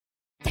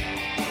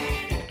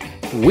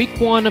Week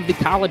one of the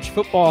college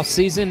football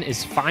season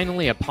is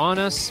finally upon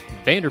us.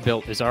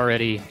 Vanderbilt is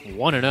already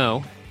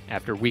 1-0.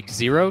 After week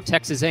 0,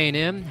 Texas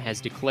A&M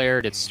has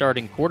declared its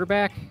starting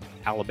quarterback.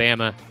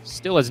 Alabama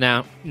still has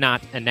now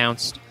not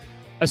announced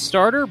a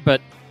starter,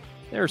 but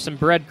there are some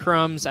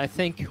breadcrumbs I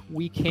think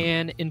we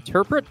can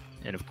interpret,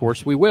 and of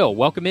course we will.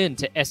 Welcome in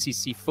to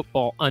SEC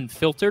Football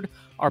Unfiltered,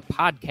 our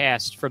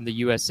podcast from the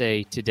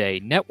USA Today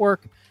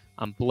Network.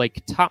 I'm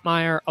Blake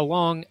Topmeyer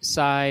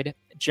alongside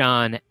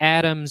John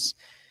Adams.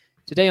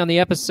 Today on the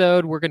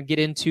episode, we're going to get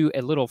into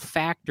a little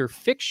fact or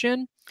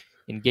fiction,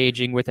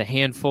 engaging with a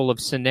handful of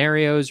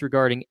scenarios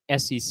regarding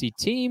SEC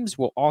teams.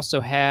 We'll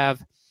also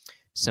have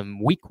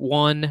some week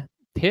one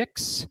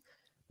picks.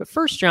 But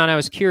first, John, I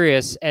was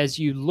curious, as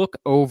you look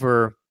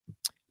over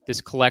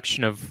this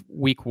collection of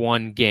week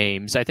one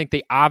games, I think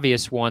the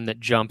obvious one that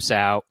jumps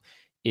out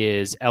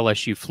is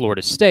LSU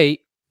Florida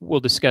State. We'll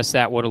discuss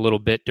that one a little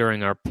bit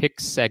during our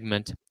picks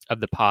segment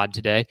of the pod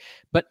today.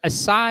 But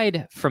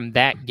aside from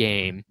that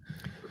game,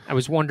 I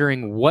was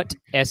wondering what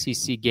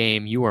SEC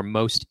game you are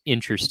most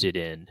interested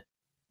in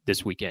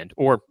this weekend,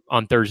 or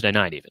on Thursday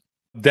night even.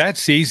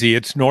 That's easy.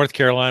 It's North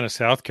Carolina,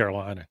 South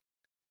Carolina.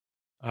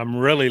 I'm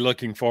really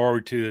looking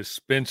forward to the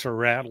Spencer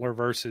Rattler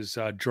versus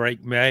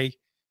Drake May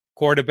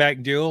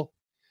quarterback duel.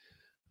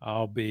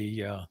 I'll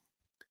be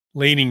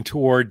leaning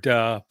toward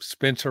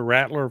Spencer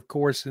Rattler, of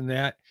course, in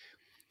that.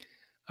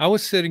 I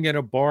was sitting at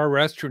a bar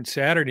restaurant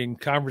Saturday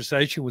and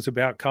conversation was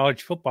about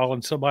college football,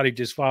 and somebody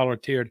just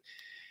volunteered,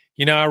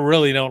 I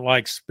really don't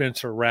like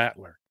Spencer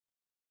Rattler.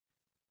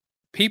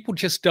 People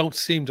just don't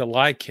seem to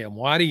like him.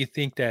 Why do you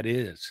think that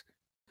is?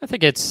 I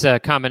think it's a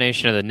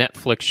combination of the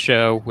Netflix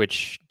show,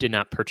 which did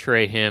not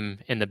portray him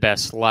in the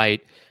best light.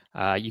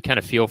 You kind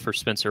of feel for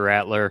Spencer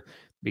Rattler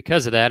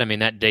because of that. I mean,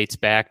 that dates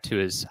back to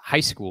his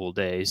high school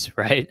days,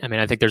 right? I mean,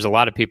 I think there's a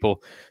lot of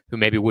people who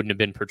maybe wouldn't have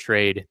been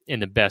portrayed in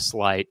the best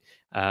light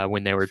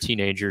when they were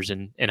teenagers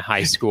in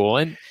high school.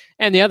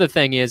 And the other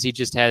thing is he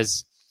just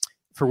has,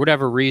 for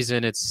whatever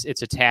reason,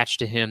 it's attached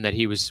to him that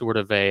he was sort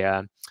of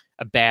a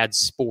bad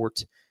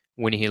sport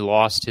when he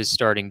lost his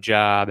starting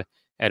job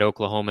at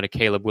Oklahoma to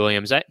Caleb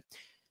Williams.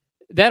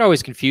 That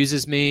always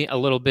confuses me a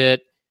little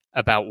bit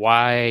about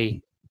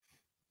why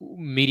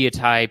media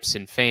types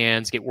and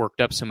fans get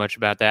worked up so much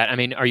about that. I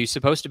mean, are you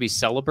supposed to be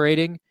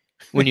celebrating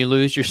when you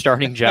lose your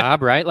starting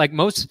job, right? Like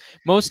most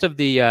of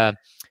the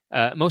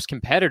most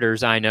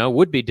competitors I know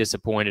would be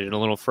disappointed and a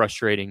little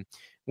frustrating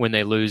when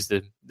they lose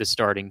the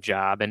starting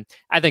job. And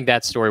I think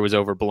that story was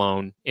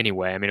overblown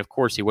anyway. I mean, of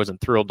course, he wasn't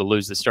thrilled to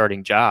lose the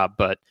starting job,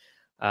 but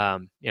I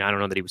don't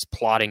know that he was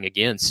plotting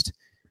against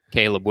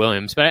Caleb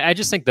Williams. But I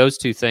just think those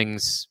two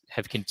things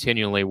have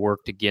continually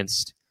worked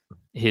against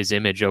his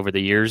image over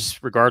the years,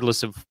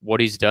 regardless of what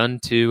he's done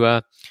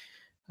to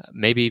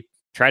maybe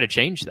try to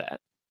change that.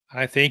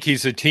 I think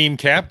he's a team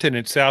captain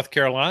in South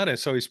Carolina,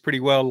 so he's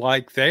pretty well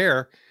liked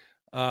there.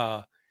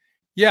 I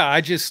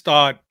just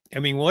thought,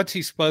 what's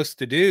he supposed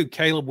to do?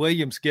 Caleb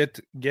Williams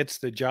gets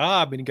the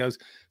job, and he goes,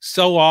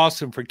 so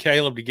awesome for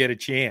Caleb to get a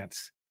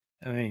chance.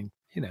 He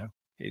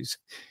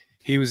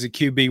was a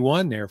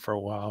QB1 there for a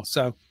while.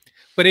 So,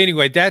 but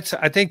anyway,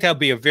 I think that'll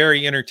be a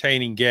very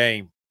entertaining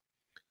game.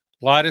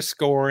 A lot of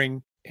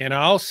scoring, and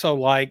I also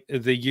like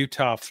the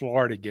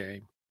Utah-Florida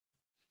game.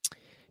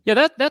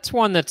 Yeah, that's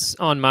one that's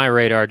on my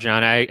radar,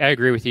 John. I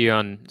agree with you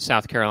on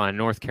South Carolina,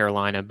 North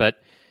Carolina, but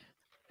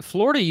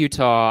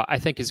Florida-Utah, I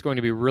think, is going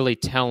to be really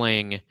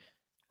telling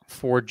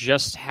for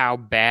just how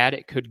bad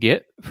it could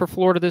get for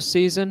Florida this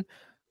season.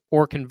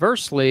 Or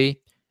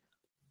conversely,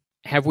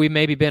 have we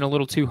maybe been a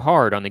little too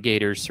hard on the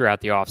Gators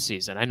throughout the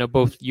offseason? I know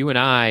both you and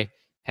I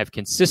have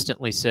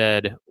consistently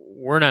said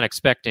we're not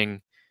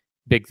expecting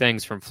big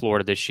things from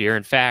Florida this year.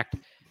 In fact,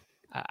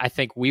 I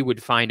think we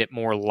would find it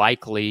more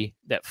likely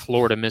that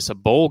Florida miss a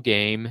bowl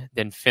game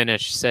than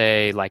finish,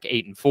 say, like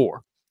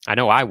 8-4. I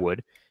know I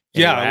would.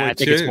 Yeah, anyway, I would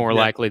think too. It's more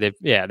likely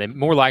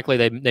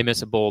they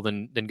miss a bowl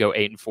than go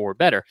 8-4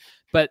 better.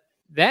 But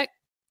that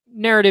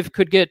narrative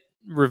could get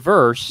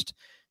reversed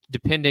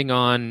depending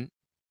on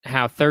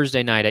how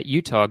Thursday night at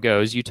Utah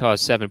goes. Utah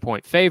is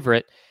 7-point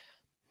favorite.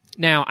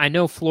 Now, I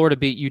know Florida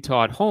beat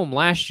Utah at home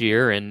last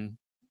year, and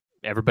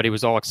everybody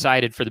was all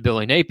excited for the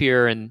Billy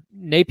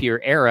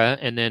Napier era,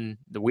 and then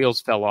the wheels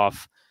fell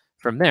off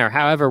from there.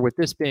 However, with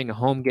this being a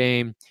home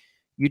game,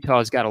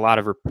 Utah's got a lot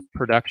of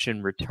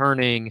production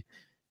returning,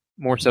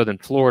 more so than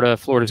Florida.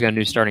 Florida's got a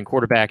new starting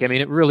quarterback. I mean,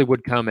 it really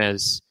would come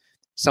as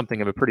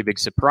something of a pretty big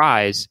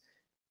surprise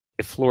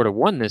if Florida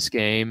won this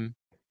game,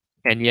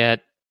 and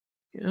yet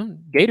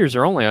Gators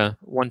are only a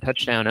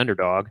one-touchdown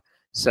underdog.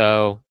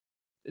 So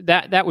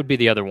that would be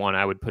the other one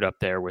I would put up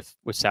there with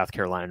South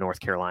Carolina, North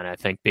Carolina, I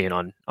think, being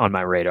on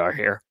my radar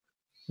here.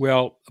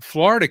 Well,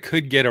 Florida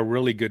could get a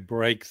really good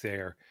break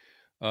there.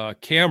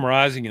 Cam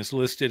Rising is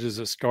listed as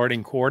a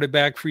starting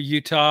quarterback for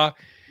Utah.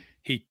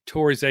 He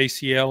tore his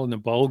ACL in the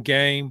bowl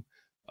game.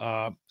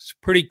 It's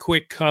a pretty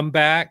quick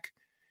comeback.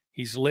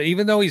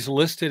 Even though he's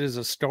listed as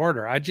a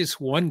starter, I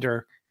just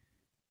wonder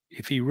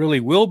if he really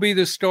will be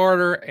the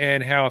starter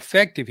and how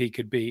effective he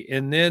could be.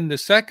 And then the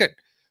second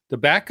the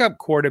backup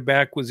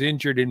quarterback was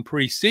injured in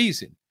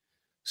preseason.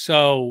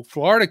 So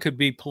Florida could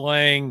be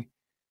playing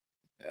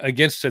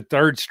against a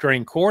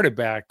third-string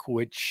quarterback,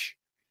 which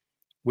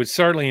would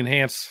certainly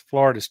enhance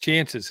Florida's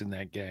chances in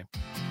that game.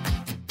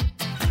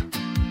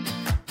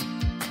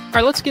 All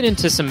right, let's get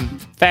into some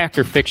fact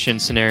or fiction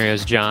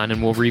scenarios, John,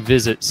 and we'll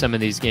revisit some of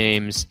these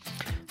games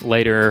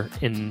later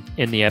in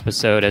the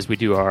episode as we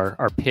do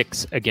our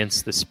picks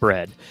against the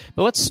spread.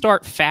 But let's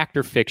start fact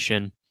or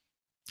fiction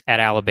at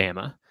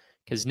Alabama,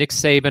 because Nick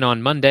Saban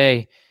on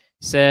Monday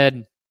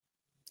said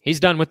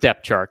he's done with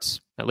depth charts,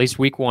 at least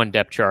week 1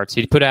 depth charts.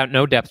 He put out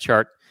no depth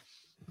chart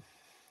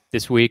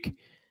this week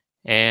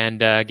and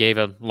gave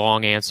a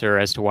long answer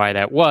as to why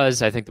that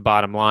was. I think the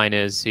bottom line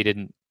is he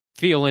didn't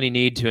feel any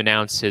need to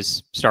announce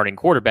his starting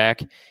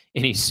quarterback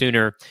any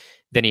sooner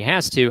than he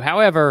has to.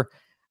 However,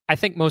 I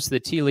think most of the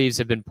tea leaves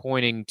have been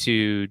pointing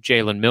to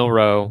Jalen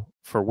Milroe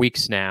for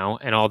weeks now,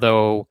 and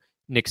although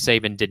Nick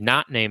Saban did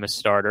not name a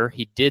starter,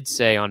 he did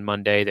say on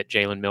Monday that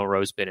Jalen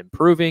Milroe's been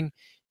improving.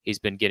 He's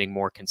been getting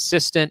more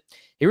consistent.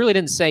 He really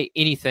didn't say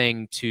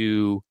anything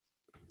to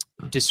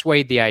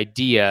dissuade the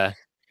idea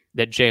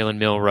that Jalen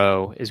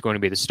Milroe is going to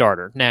be the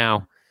starter.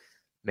 Now,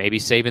 maybe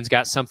Saban's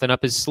got something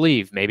up his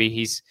sleeve. Maybe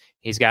he's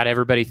got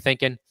everybody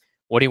thinking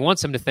what he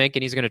wants them to think,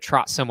 and he's going to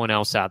trot someone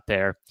else out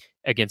there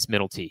against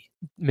Middle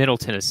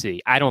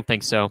Tennessee. I don't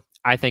think so.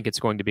 I think it's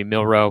going to be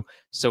Milroe.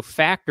 So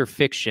fact or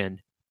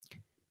fiction,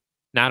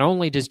 not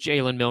only does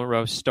Jalen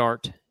Milroe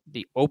start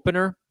the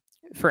opener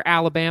for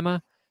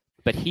Alabama,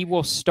 but he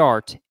will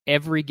start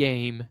every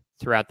game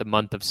throughout the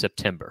month of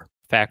September.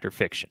 Fact or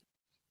fiction?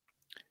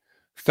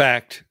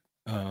 Fact.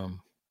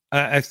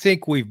 I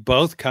think we've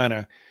both kind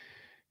of,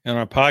 in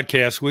our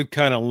podcast, we've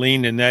kind of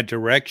leaned in that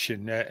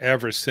direction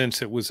ever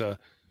since it was a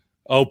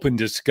open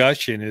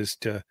discussion as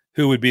to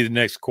who would be the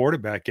next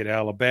quarterback at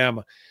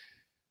Alabama.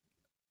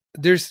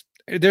 There's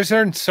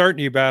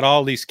uncertainty about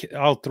all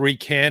 3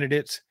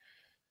 candidates,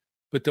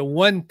 but the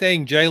one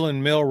thing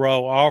Jalen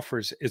Milroe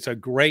offers is a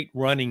great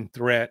running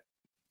threat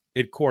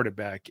at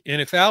quarterback.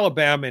 And if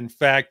Alabama, in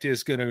fact,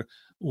 is going to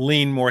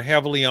lean more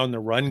heavily on the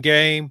run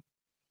game,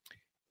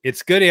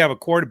 it's good to have a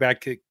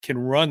quarterback that can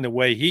run the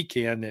way he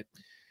can, that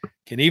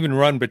can even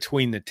run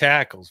between the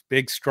tackles.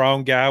 Big,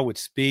 strong guy with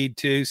speed,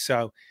 too.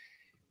 So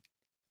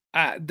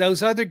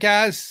those other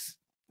guys,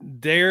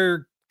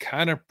 they're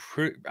kind of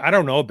I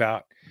don't know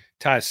about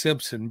Ty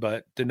Simpson,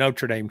 but the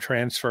Notre Dame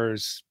transfer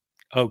is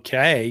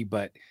okay.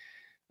 But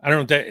I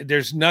don't know.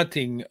 There's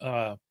nothing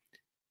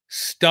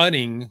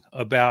stunning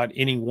about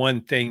any one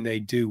thing they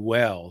do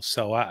well.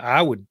 So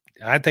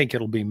I think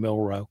it'll be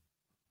Milroe.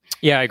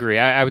 Yeah, I agree.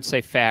 I would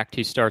say fact.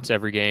 He starts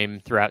every game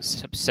throughout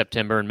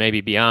September and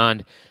maybe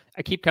beyond.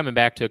 I keep coming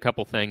back to a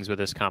couple things with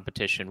this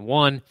competition.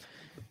 One,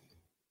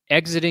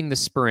 exiting the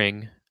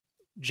spring,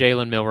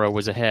 Jalen Milroe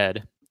was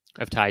ahead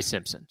of Ty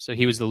Simpson. So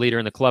he was the leader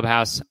in the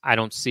clubhouse. I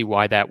don't see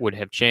why that would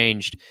have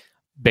changed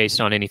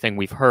based on anything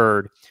we've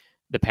heard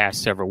the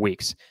past several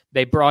weeks.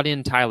 They brought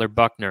in Tyler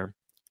Buchner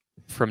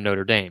from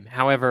Notre Dame.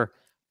 However,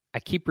 I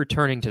keep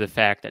returning to the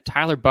fact that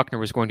Tyler Buchner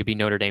was going to be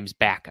Notre Dame's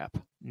backup,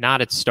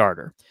 not its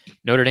starter.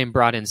 Notre Dame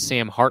brought in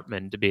Sam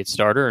Hartman to be its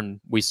starter,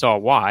 and we saw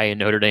why in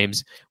Notre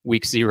Dame's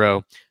Week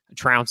 0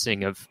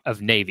 trouncing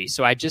of Navy.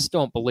 So I just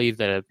don't believe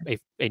that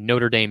a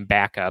Notre Dame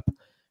backup.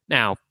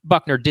 Now,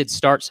 Buchner did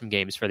start some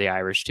games for the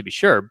Irish, to be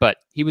sure, but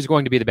he was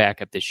going to be the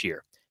backup this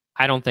year.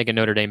 I don't think a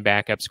Notre Dame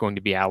backup is going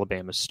to be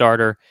Alabama's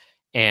starter,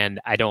 and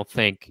I don't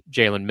think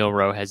Jalen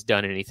Milroe has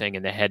done anything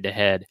in the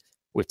head-to-head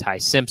with Ty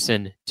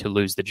Simpson to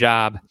lose the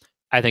job.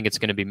 I think it's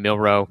going to be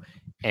Milroe,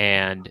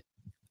 and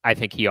I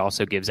think he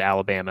also gives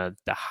Alabama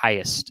the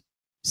highest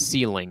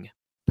ceiling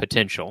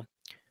potential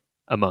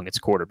among its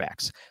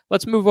quarterbacks.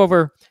 Let's move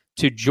over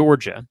to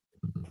Georgia,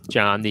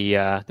 John,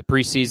 the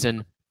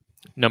preseason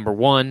number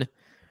 1,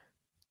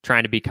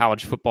 trying to be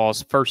college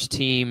football's first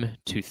team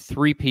to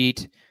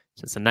three-peat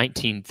since the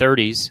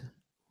 1930s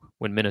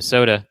when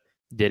Minnesota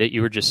did it.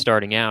 You were just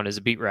starting out as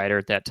a beat writer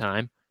at that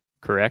time,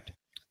 correct?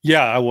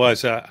 Yeah, I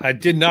was. I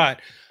did not.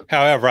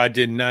 However, I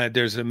did not.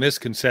 There's a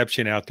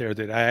misconception out there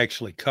that I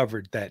actually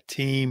covered that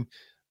team.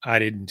 I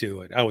didn't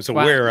do it. I was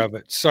aware of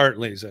it,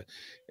 certainly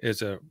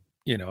as a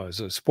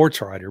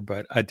sports writer,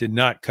 but I did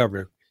not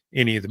cover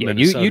any of the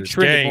Minnesota you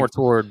trended games. More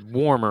toward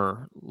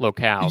warmer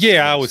locales.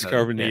 Yeah, I was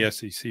covering the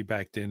SEC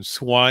back then.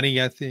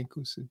 Swanee, I think,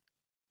 was it?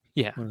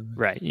 Yeah,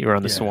 right. You were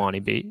on the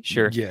Swanee beat.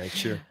 Sure. Yeah,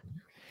 sure.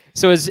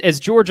 So as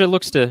Georgia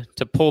looks to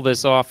pull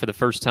this off for the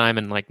first time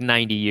in like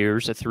 90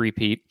 years, a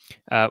three-peat,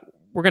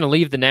 we're going to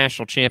leave the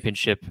national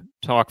championship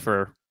talk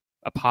for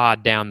a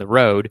pod down the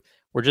road.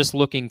 We're just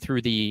looking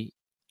through the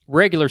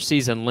regular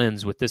season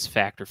lens with this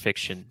fact or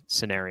fiction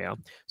scenario.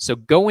 So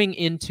going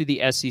into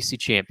the SEC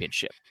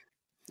championship,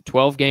 the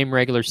 12-game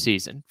regular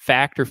season,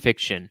 fact or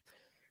fiction,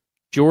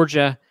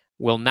 Georgia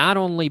will not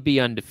only be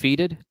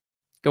undefeated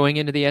going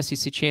into the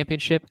SEC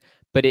championship,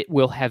 but it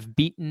will have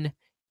beaten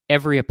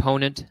every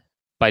opponent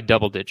by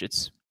double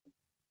digits.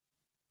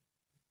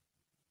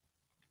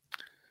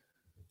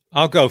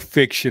 I'll go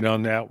fiction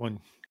on that one.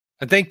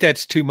 I think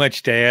that's too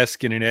much to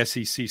ask in an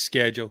SEC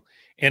schedule.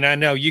 And I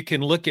know you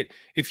can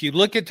if you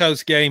look at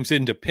those games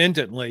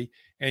independently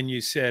and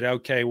you said,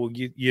 okay, well,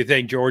 you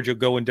think Georgia will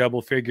go in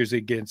double figures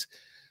against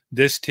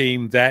this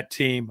team, that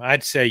team,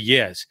 I'd say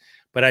yes.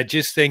 But I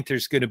just think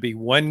there's going to be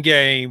one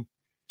game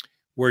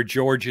where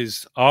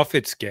Georgia's off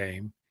its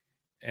game,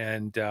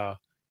 and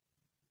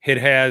it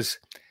has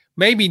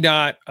maybe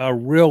not a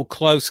real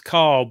close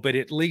call, but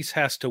at least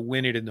has to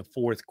win it in the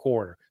fourth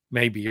quarter,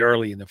 maybe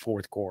early in the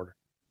fourth quarter.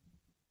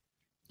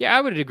 Yeah,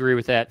 I would agree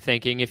with that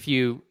thinking. If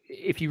you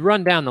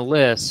run down the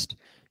list,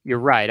 you're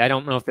right. I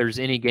don't know if there's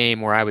any game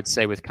where I would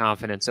say with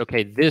confidence,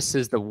 okay, this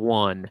is the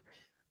one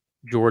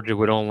Georgia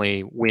would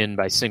only win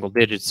by single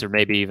digits or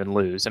maybe even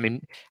lose. I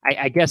mean,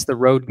 I guess the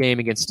road game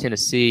against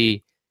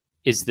Tennessee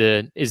is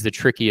the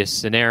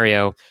trickiest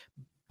scenario,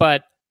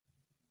 but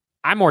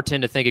I more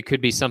tend to think it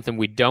could be something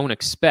we don't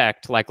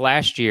expect. Like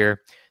last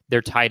year,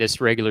 their tightest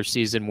regular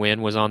season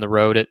win was on the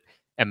road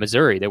at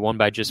Missouri. They won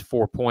by just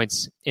 4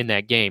 points in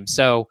that game.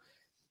 So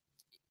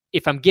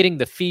if I'm getting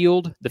the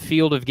field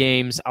of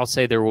games, I'll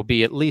say there will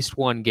be at least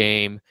one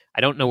game.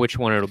 I don't know which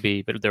one it'll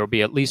be, but there will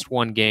be at least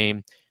one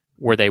game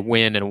where they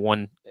win in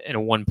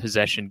a one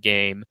possession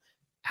game.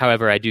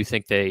 However, I do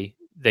think they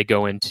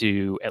go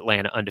into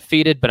Atlanta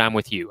undefeated, but I'm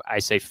with you. I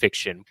say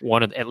fiction.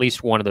 At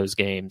least one of those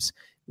games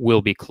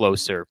will be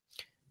closer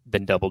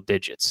than double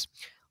digits.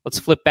 Let's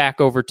flip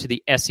back over to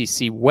the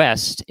SEC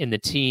West, and the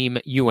team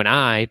you and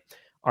I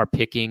are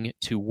picking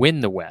to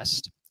win the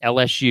West,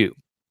 LSU.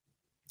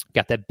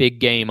 Got that big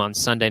game on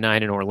Sunday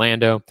night in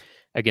Orlando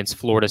against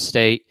Florida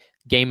State.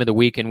 Game of the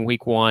week in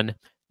week one,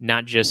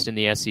 not just in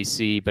the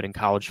SEC, but in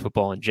college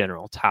football in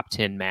general. Top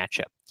 10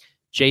 matchup.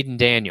 Jayden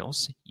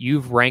Daniels,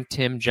 you've ranked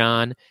him,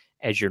 John,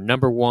 as your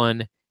number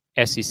one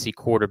SEC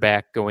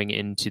quarterback going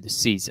into the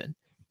season.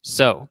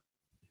 So,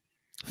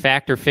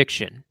 fact or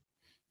fiction,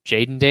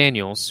 Jayden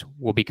Daniels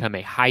will become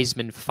a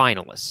Heisman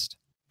finalist.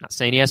 Not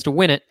saying he has to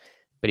win it,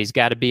 but he's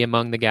got to be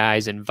among the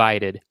guys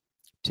invited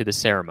to the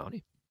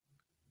ceremony.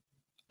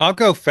 I'll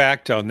go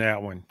fact on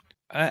that one.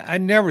 I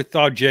never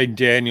thought Jayden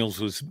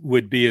Daniels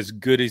would be as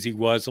good as he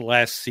was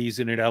last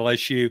season at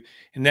LSU,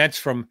 and that's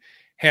from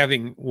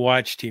having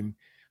watched him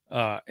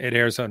at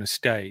Arizona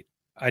State.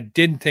 I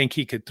didn't think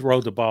he could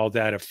throw the ball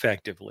that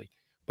effectively,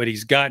 but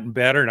he's gotten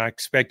better, and I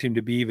expect him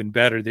to be even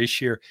better this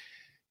year.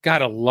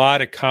 Got a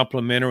lot of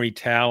complementary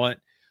talent,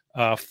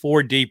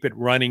 4 deep at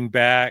running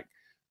back,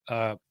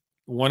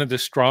 one of the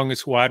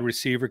strongest wide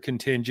receiver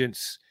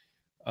contingents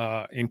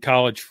in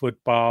college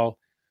football,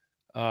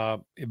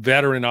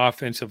 veteran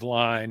offensive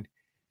line.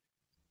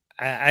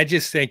 I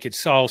just think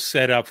it's all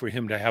set up for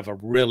him to have a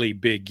really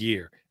big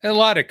year. And a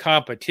lot of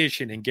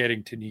competition in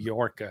getting to New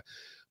York,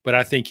 but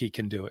I think he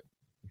can do it.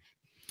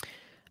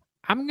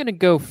 I'm going to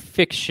go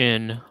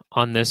fiction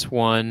on this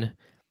one.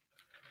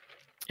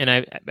 And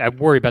I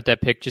worry about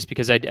that pick just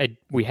because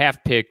we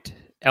have picked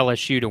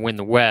LSU to win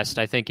the West.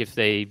 I think if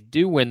they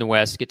do win the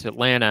West, get to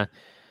Atlanta,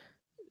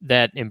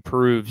 that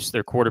improves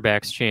their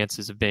quarterback's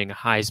chances of being a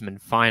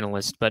Heisman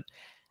finalist. But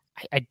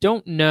I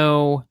don't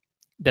know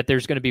that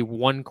there's going to be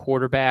one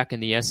quarterback in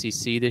the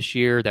SEC this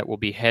year that will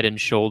be head and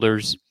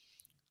shoulders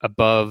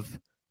above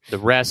the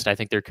rest. I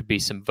think there could be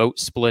some vote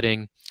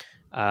splitting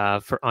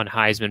on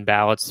Heisman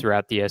ballots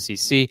throughout the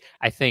SEC.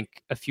 I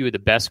think a few of the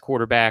best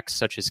quarterbacks,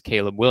 such as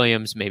Caleb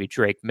Williams, maybe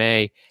Drake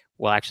May,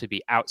 will actually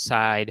be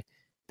outside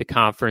the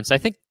conference.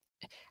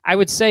 I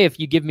would say if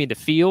you give me the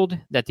field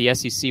that the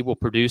SEC will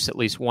produce at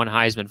least one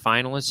Heisman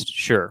finalist,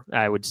 sure,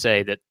 I would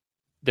say that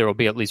there will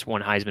be at least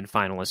one Heisman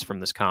finalist from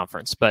this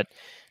conference. But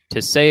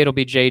to say it'll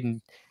be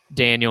Jayden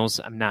Daniels,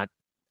 I'm not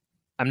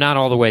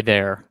all the way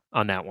there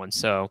on that one.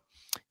 So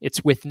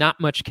it's with not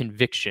much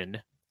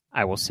conviction,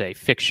 I will say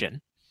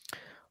fiction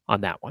on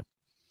that one.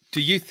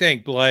 Do you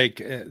think, Blake,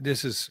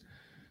 this is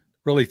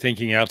really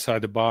thinking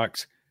outside the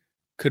box,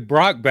 could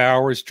Brock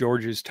Bowers,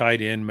 Georgia's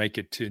tight end, make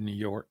it to New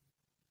York?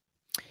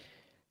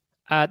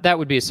 That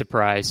would be a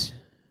surprise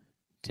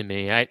to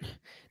me.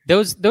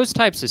 Those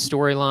types of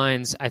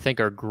storylines I think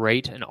are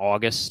great in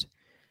August,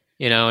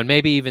 and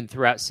maybe even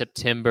throughout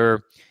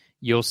September,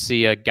 you'll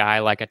see a guy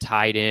like a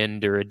tight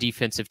end or a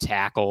defensive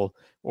tackle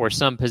or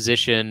some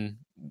position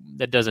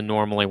that doesn't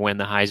normally win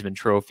the Heisman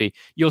Trophy.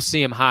 You'll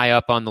see him high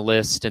up on the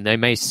list, and they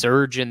may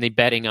surge in the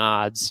betting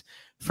odds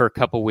for a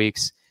couple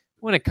weeks.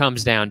 When it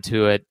comes down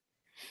to it,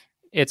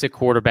 it's a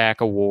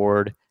quarterback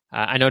award.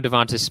 I know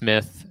Devonta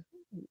Smith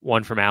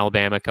won from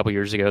Alabama a couple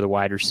years ago, the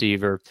wide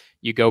receiver.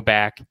 You go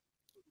back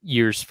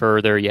years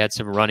further, you had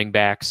some running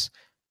backs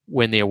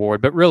win the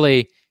award. But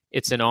really,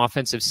 it's an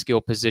offensive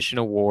skill position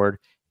award.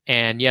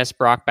 And yes,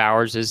 Brock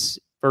Bowers is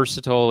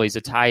versatile. He's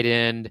a tight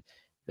end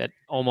that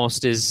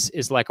almost is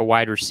like a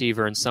wide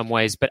receiver in some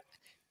ways. But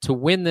to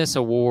win this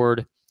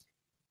award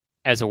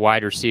as a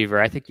wide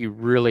receiver, I think you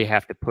really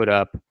have to put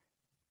up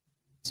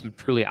some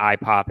truly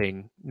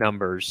eye-popping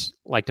numbers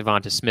like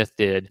Devonta Smith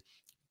did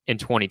in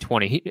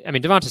 2020.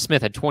 Devonta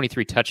Smith had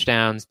 23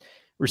 touchdowns,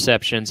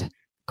 receptions,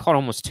 caught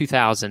almost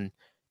 2,000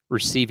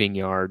 receiving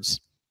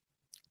yards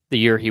the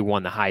year he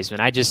won the Heisman.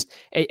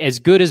 As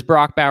good as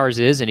Brock Bowers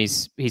is, and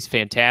he's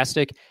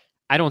fantastic,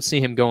 I don't see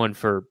him going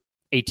for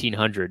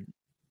 1,800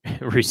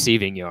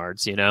 receiving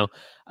yards,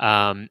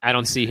 I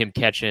don't see him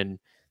catching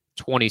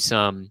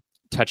 20-some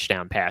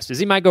touchdown passes.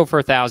 He might go for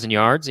 1,000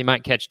 yards. He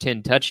might catch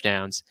 10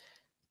 touchdowns.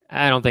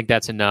 I don't think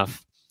that's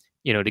enough,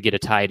 to get a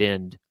tight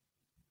end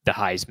the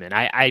Heisman.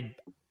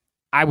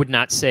 I would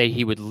not say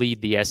he would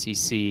lead the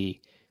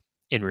SEC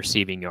in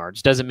receiving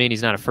yards. Doesn't mean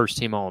he's not a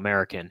first-team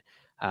All-American.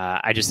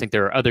 I just think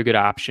there are other good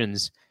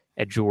options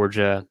at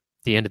Georgia.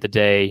 At the end of the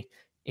day,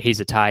 he's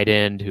a tight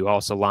end who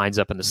also lines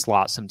up in the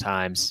slot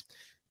sometimes.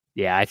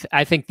 Yeah,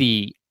 I think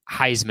the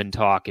Heisman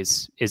talk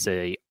is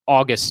a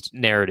August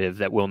narrative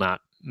that will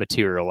not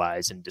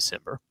materialize in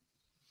December.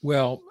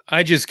 Well,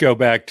 I just go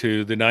back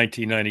to the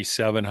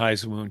 1997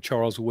 Heisman when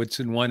Charles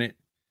Woodson won it.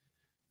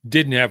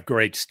 Didn't have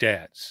great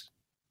stats.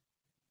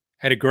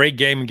 Had a great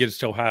game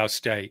against Ohio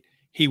State.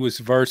 He was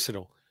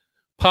versatile.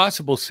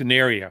 Possible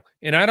scenario.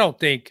 And I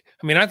think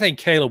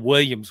Caleb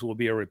Williams will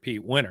be a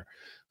repeat winner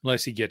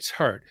unless he gets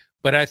hurt.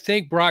 But I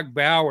think Brock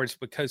Bowers,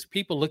 because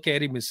people look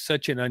at him as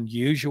such an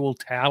unusual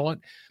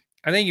talent,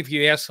 I think if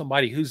you ask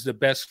somebody who's the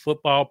best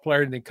football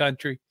player in the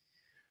country,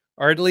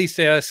 or at least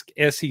ask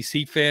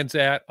SEC fans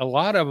that, a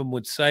lot of them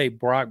would say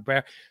Brock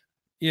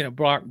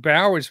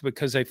Bowers,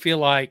 because they feel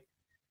like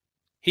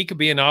he could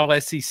be an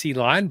all-SEC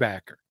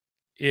linebacker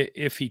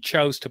if he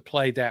chose to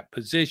play that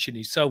position.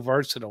 He's so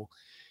versatile.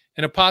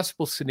 In a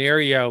possible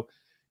scenario,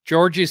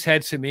 Georgia's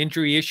had some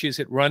injury issues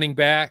at running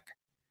back.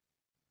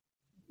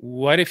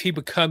 What if he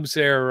becomes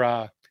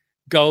their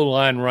goal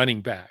line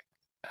running back?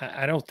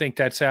 I don't think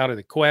that's out of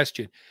the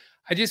question.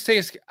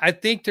 I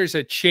think there's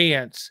a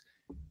chance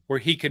where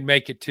he could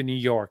make it to New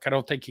York. I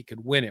don't think he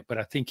could win it, but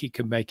I think he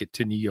could make it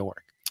to New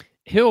York.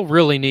 He'll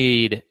really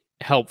need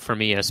help from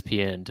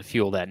ESPN to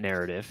fuel that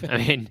narrative. I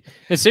mean,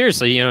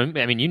 seriously,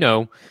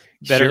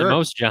 better than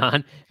most,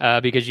 John,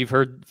 because you've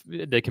heard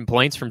the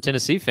complaints from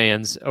Tennessee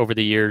fans over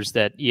the years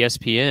that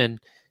ESPN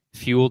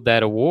fueled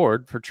that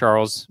award for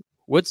Charles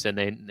Woodson.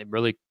 They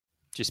really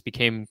just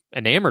became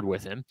enamored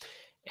with him.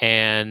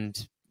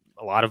 And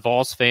a lot of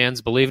Vols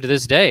fans believe to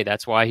this day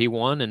that's why he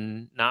won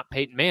and not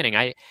Peyton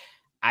Manning.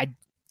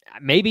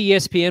 Maybe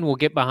ESPN will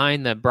get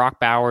behind the Brock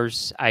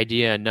Bowers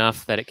idea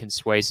enough that it can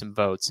sway some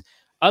votes.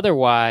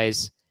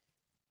 Otherwise,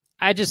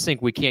 I just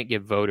think we can't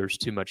give voters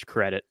too much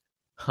credit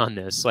on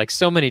this. Like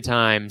so many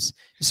times,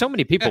 so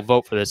many people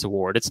vote for this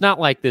award. It's not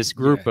like this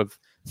group of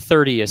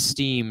 30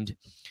 esteemed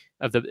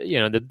of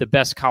the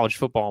best college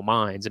football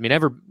minds. I mean,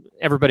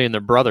 everybody and their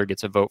brother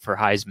gets a vote for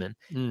Heisman.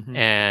 Mm-hmm.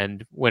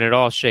 And when it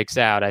all shakes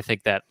out, I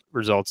think that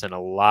results in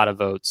a lot of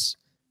votes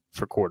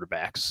for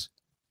quarterbacks.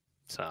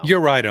 So you're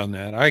right on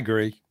that. I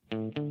agree.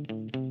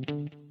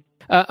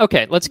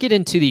 Okay, let's get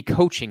into the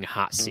coaching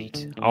hot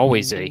seat.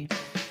 Always a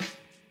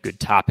good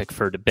topic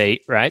for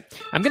debate, right?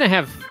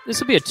 This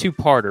will be a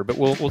two-parter, but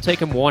we'll take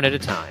them one at a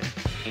time.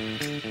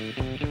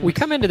 We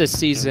come into this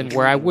season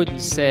where I wouldn't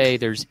say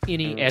there's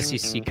any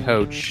SEC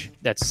coach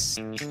that's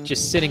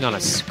just sitting on a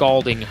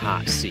scalding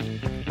hot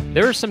seat.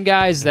 There are some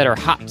guys that are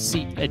hot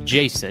seat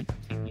adjacent,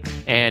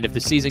 and if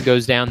the season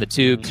goes down the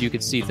tubes, you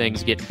could see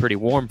things getting pretty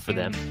warm for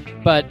them.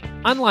 But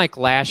unlike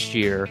last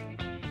year,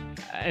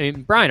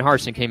 Brian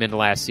Harsin came into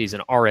last season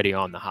already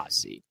on the hot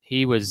seat.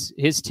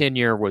 His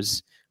tenure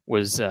was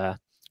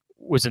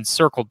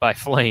encircled by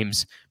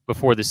flames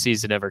before the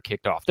season ever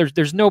kicked off.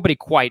 There's nobody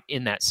quite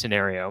in that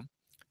scenario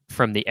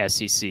from the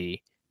SEC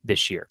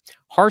this year.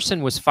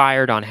 Harsin was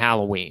fired on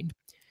Halloween.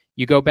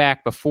 You go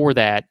back before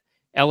that,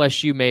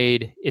 LSU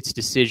made its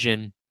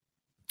decision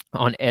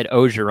on Ed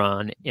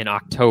Ogeron in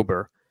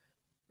October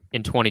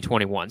in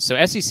 2021.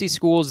 So SEC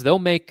schools, they'll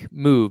make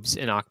moves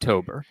in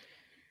October.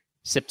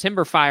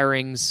 September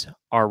firings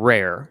are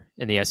rare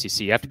in the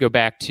SEC. You have to go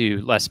back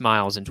to Les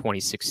Miles in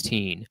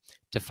 2016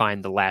 to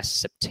find the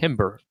last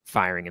September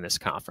firing in this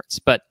conference.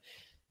 But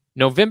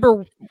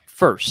November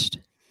 1st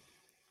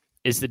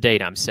is the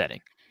date I'm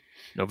setting.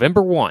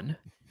 November 1,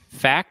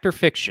 fact or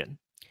fiction,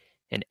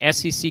 an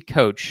SEC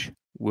coach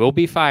will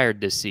be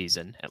fired this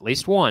season, at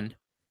least one,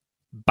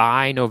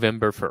 by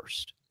November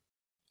 1st.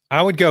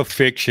 I would go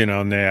fiction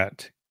on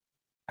that.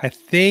 I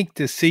think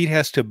the seat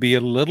has to be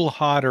a little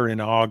hotter in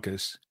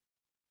August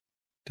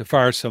to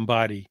fire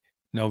somebody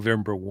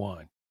November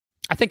 1.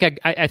 I think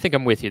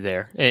I'm with you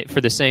there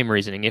for the same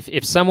reasoning.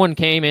 If someone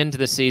came into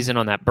the season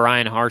on that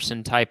Brian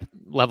Harsin type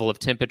level of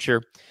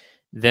temperature,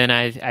 then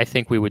I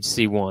think we would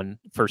see one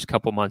first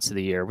couple months of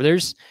the year.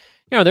 There's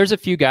a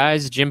few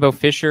guys. Jimbo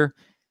Fisher,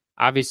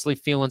 obviously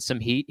feeling some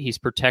heat. He's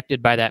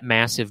protected by that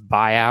massive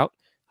buyout.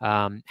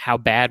 How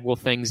bad will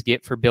things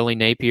get for Billy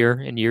Napier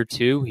in year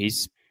 2?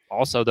 He's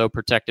also, though,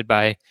 protected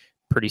by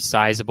pretty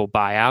sizable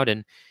buyout.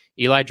 And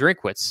Eli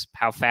Drinkwitz,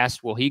 how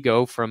fast will he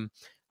go from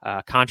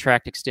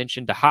contract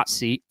extension to hot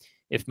seat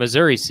if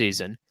Missouri's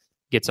season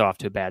gets off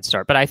to a bad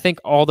start? But I think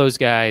all those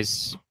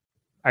guys,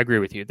 I agree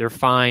with you, they're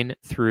fine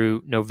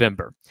through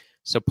November.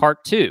 So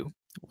part 2,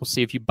 we'll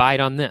see if you bite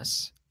on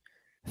this.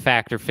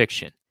 Fact or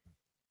fiction?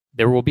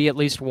 There will be at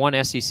least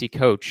one SEC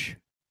coach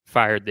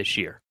fired this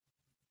year.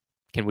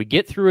 Can we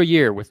get through a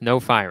year with no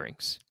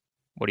firings?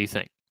 What do you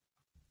think?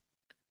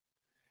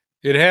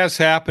 It has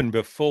happened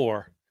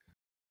before.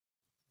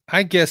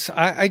 I guess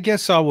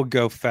I will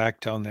go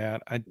fact on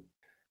that.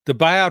 The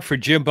buyout for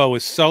Jimbo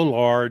is so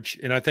large,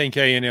 and I think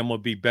A&M will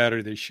be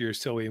better this year,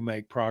 so he'll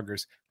make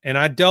progress. And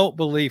I don't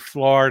believe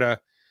Florida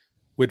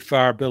would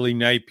fire Billy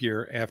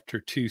Napier after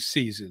 2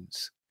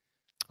 seasons.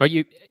 Well,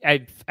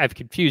 I've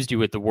confused you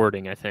with the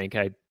wording. I think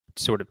I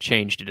sort of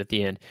changed it at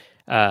the end.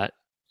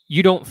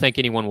 You don't think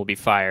anyone will be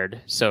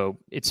fired, so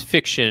it's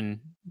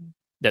fiction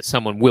that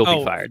someone will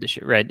be fired this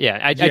year, right? Yeah,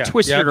 I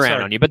twisted it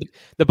around on you, but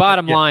the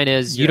bottom line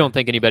is you don't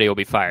think anybody will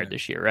be fired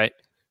this year, right?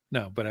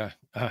 No, but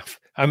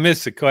I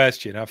missed the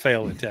question. I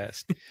failed the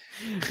test.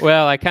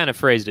 Well, I kind of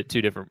phrased it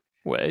 2 different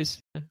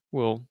ways.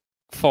 We'll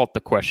fault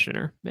the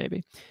questioner,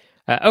 maybe.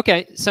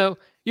 Okay, so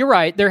you're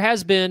right. There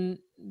have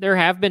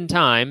been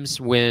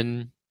times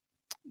when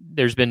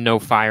there's been no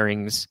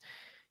firings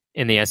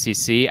in the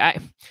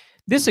SEC.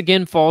 This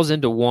again falls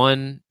into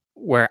one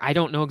where I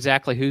don't know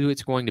exactly who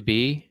it's going to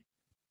be,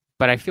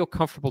 but I feel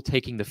comfortable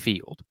taking the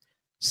field.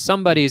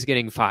 Somebody is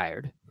getting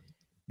fired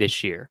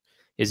this year.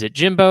 Is it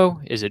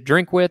Jimbo? Is it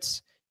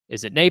Drinkwitz?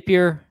 Is it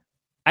Napier?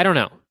 I don't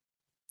know.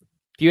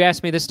 If you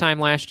asked me this time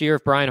last year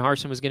if Brian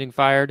Harsin was getting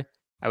fired,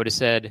 I would have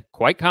said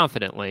quite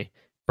confidently,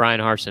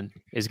 Brian Harsin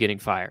is getting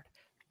fired.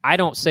 I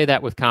don't say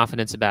that with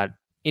confidence about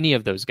any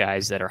of those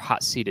guys that are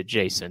hot seat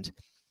adjacent.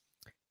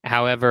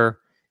 However,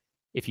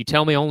 if you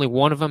tell me only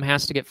one of them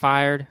has to get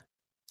fired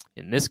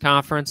in this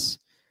conference,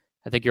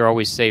 I think you're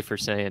always safer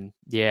saying,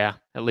 yeah,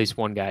 at least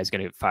one guy is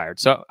going to get fired.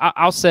 So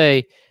I'll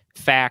say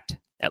fact,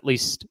 at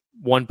least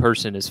one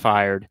person is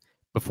fired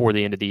before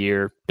the end of the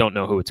year. Don't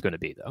know who it's going to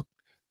be, though.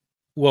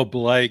 Well,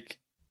 Blake,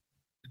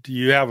 do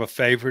you have a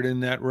favorite in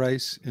that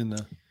race, in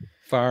the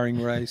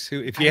firing race?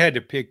 Who, if you had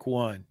to pick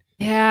one?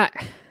 Yeah,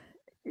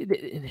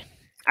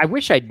 I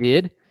wish I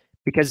did,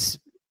 because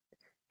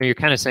you're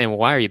kind of saying, well,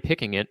 why are you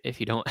picking it if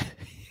you don't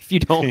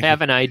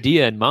have an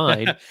idea in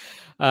mind?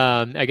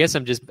 I guess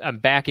I'm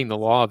backing the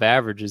law of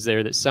averages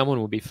there that someone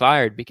will be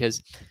fired,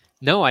 because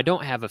no, I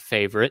don't have a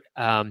favorite.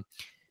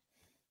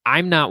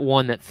 I'm not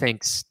one that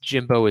thinks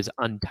Jimbo is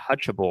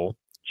untouchable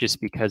just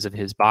because of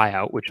his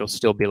buyout, which will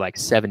still be like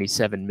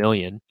 $77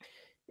 million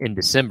in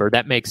December.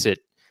 That makes it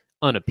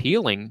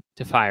unappealing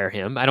to fire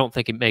him. I don't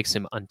think it makes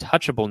him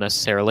untouchable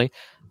necessarily.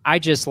 I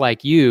just,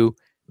 like you,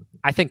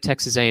 I think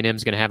Texas A&M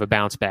is going to have a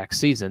bounce back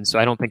season, so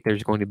I don't think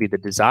there's going to be the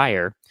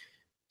desire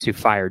to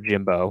fire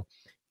Jimbo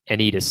and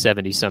eat a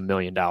 $70-some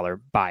million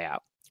buyout.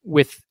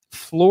 With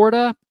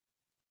Florida,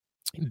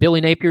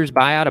 Billy Napier's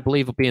buyout, I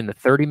believe, will be in the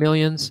 30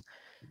 millions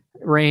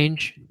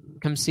range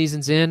come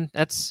season's in.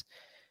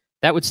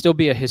 That would still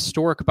be a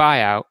historic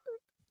buyout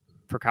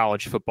for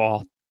college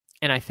football.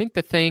 And I think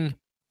the thing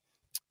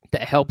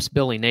that helps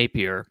Billy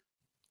Napier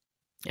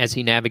as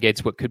he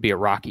navigates what could be a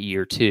rocky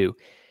year too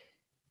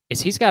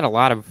is he's got a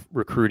lot of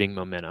recruiting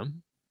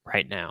momentum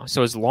right now.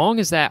 So as long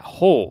as that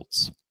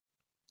holds,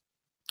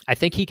 I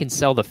think he can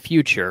sell the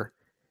future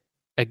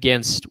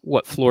against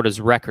what Florida's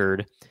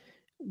record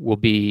will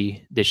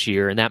be this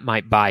year, and that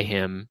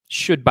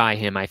should buy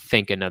him, I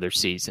think, another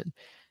season.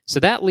 So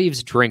that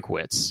leaves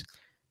Drinkwitz.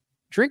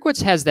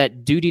 Drinkwitz has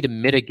that duty to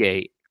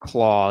mitigate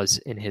clause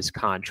in his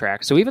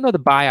contract. So even though the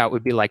buyout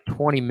would be like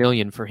 $20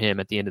 million for him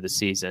at the end of the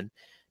season,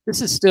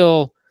 this is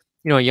still,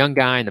 a young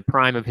guy in the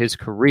prime of his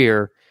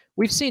career.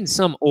 We've seen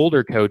some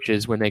older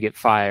coaches, when they get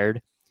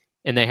fired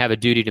and they have a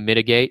duty to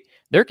mitigate,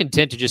 they're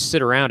content to just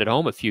sit around at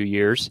home a few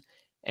years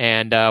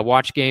and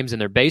watch games in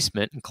their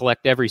basement and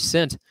collect every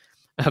cent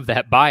of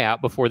that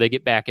buyout before they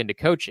get back into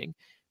coaching.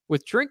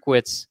 With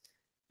Drinkwitz,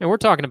 and we're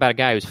talking about a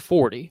guy who's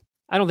 40.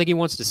 I don't think he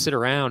wants to sit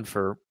around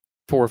for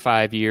 4 or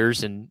 5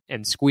 years and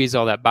squeeze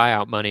all that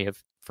buyout money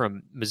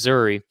from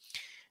Missouri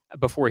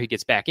before he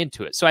gets back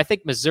into it. So I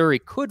think Missouri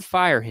could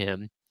fire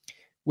him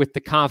with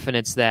the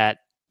confidence that,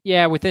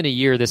 yeah, within a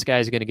year, this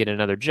guy's going to get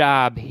another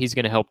job. He's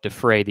going to help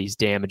defray these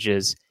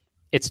damages.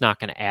 It's not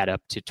going to add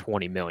up to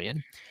 $20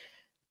 million.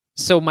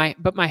 So my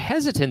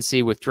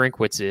hesitancy with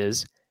Drinkwitz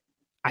is,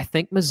 I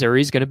think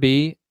Missouri's going to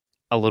be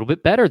a little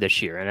bit better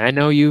this year. And I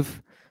know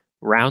you've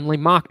roundly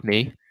mocked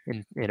me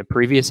in a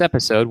previous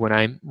episode when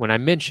I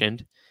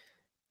mentioned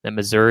that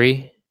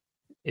Missouri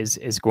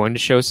is going to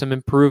show some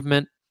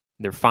improvement.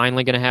 They're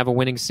finally going to have a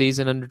winning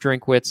season under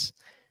Drinkwitz.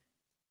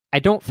 I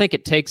don't think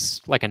it takes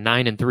like a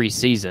 9-3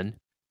 season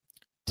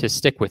to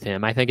stick with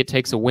him. I think it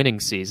takes a winning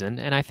season,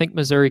 and I think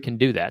Missouri can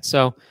do that.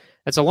 So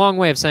that's a long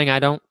way of saying I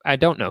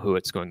don't know who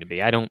it's going to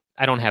be. I don't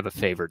have a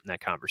favorite in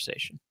that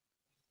conversation.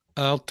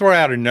 I'll throw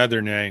out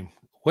another name.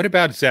 What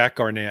about Zach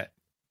Arnett?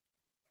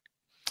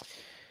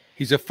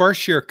 He's a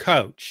first-year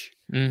coach,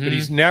 but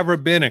he's never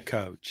been a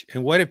coach.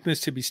 And what if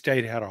Mississippi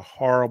State had a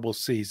horrible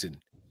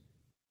season?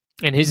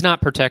 And he's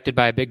not protected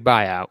by a big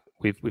buyout.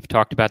 We've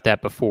talked about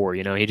that before.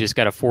 He just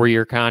got a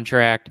 4-year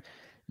contract,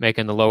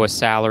 making the lowest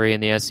salary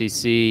in the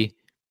SEC.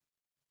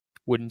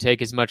 Wouldn't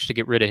take as much to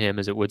get rid of him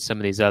as it would some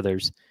of these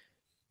others.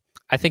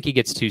 I think he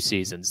gets 2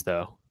 seasons,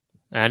 though.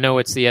 I know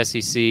it's the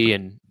SEC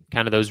and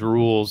kind of those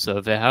rules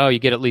of, you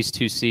get at least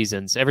 2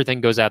 seasons.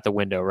 Everything goes out the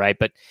window, right?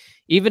 But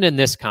even in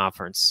this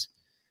conference,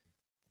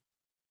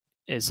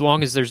 as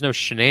long as there's no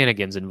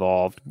shenanigans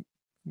involved,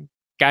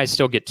 guys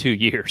still get 2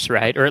 years,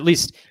 right? Or at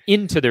least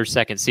into their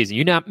second season.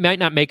 You might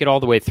not make it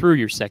all the way through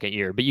your second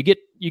year, but you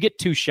get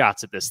 2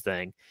 shots at this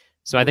thing.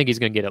 So I think he's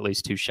going to get at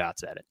least 2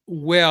 shots at it.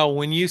 Well,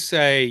 when you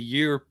say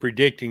you're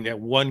predicting that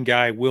one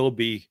guy will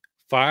be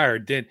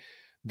fired, then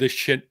the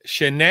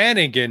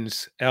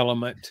shenanigans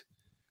element,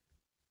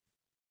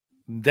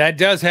 that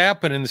does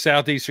happen in the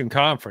Southeastern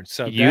Conference.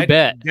 So you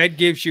bet. That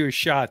gives you a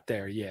shot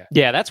there, yeah.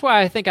 Yeah, that's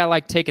why I think I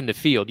like taking the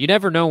field. You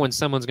never know when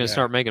someone's going to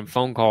start making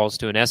phone calls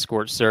to an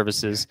escort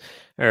services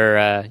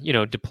or,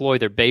 deploy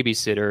their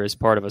babysitter as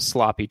part of a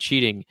sloppy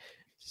cheating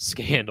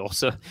scandal.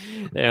 So,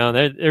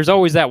 there's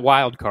always that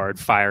wild card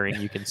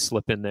firing you can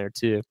slip in there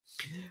too.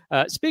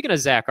 Speaking of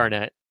Zach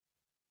Arnett,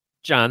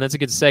 John, that's a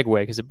good segue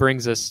because it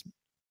brings us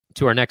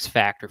to our next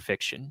fact or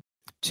fiction.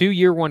 2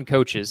 year one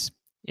coaches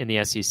in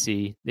the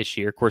SEC this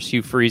year. Of course,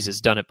 Hugh Freeze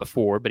has done it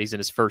before, but he's in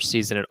his first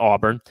season at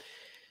Auburn.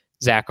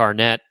 Zach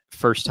Arnett,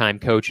 first-time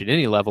coach at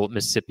any level at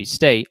Mississippi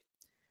State.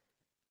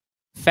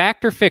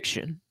 Fact or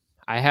fiction?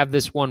 I have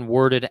this one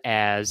worded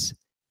as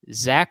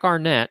Zach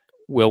Arnett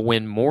will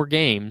win more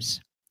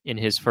games in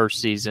his first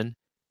season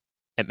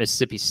at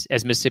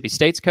Mississippi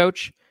State's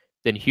coach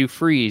than Hugh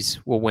Freeze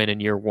will win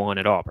in year one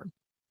at Auburn.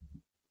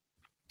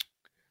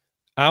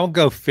 I'll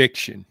go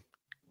fiction.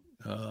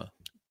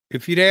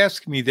 If you'd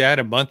asked me that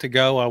a month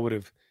ago, I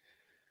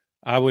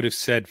would have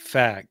said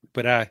fact.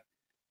 But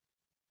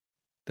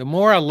the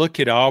more I look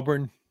at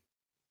Auburn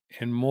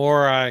and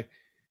more I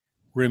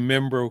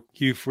remember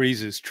Hugh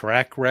Freeze's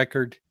track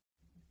record,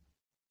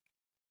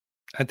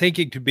 I think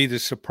it could be the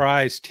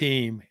surprise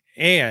team,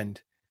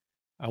 and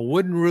I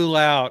wouldn't rule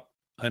out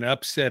an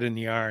upset in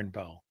the Iron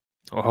Bowl.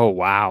 Oh,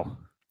 wow.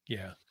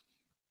 Yeah.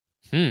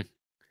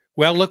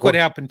 Well, look what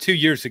happened 2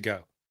 years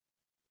ago.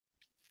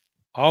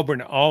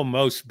 Auburn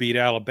almost beat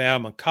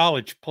Alabama.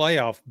 College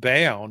playoff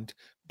bound.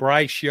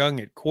 Bryce Young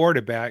at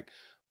quarterback.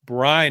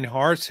 Brian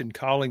Harsin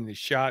calling the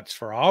shots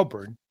for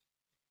Auburn.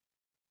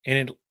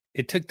 And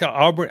it took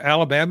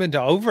Alabama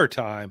into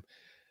overtime.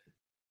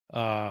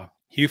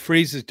 Hugh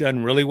Freeze has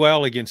done really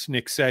well against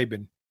Nick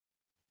Saban.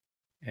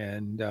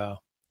 And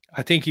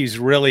I think he's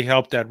really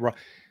helped that.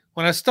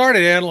 When I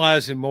started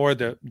analyzing more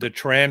the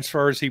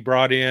transfers he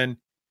brought in,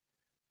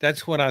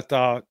 that's when I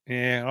thought,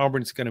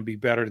 Auburn's going to be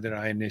better than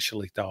I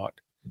initially thought.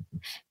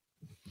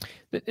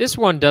 This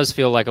one does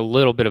feel like a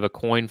little bit of a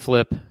coin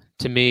flip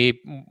to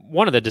me.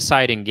 One of the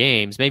deciding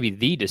games, maybe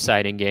the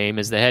deciding game,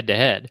 is the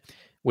head-to-head,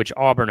 which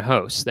Auburn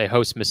hosts. They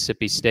host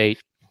Mississippi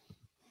State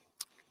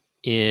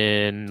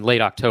in late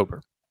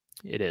October.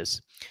 It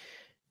is.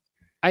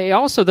 I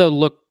also, though,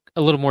 look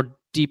a little more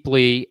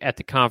deeply at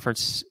the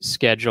conference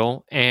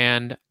schedule,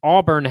 and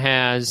Auburn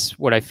has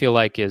what I feel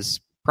like is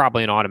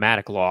probably an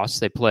automatic loss.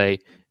 They play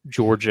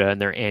Georgia in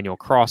their annual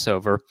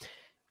crossover.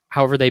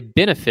 However, they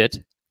benefit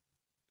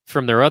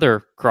from their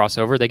other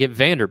crossover. They get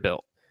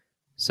Vanderbilt.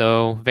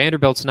 So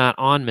Vanderbilt's not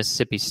on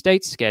Mississippi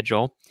State's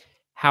schedule.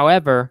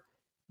 However,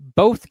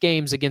 both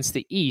games against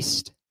the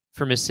East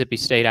for Mississippi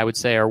State, I would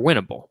say, are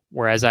winnable,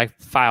 whereas I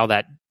file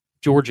that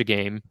Georgia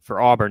game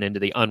for Auburn into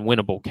the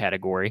unwinnable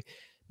category.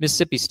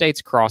 Mississippi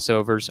State's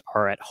crossovers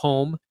are at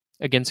home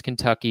against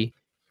Kentucky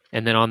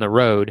and then on the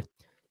road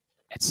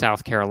at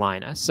South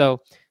Carolina.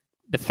 So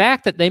the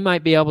fact that they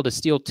might be able to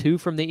steal 2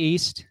 from the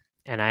East,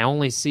 and I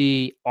only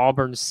see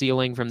Auburn's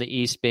ceiling from the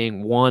East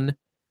being 1,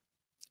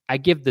 I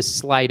give the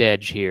slight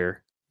edge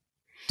here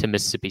to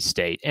Mississippi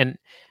State. And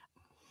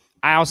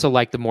I also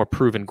like the more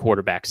proven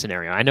quarterback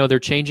scenario. I know they're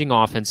changing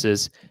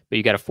offenses, but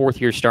you got a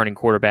 4th-year starting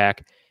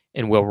quarterback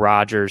in Will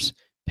Rogers.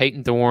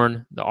 Peyton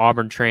Thorne, the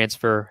Auburn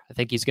transfer, I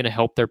think he's going to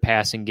help their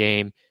passing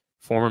game,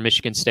 former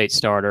Michigan State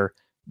starter,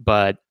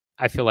 but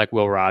I feel like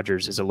Will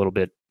Rogers is a little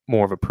bit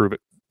more of a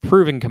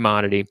proven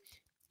commodity,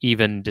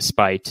 even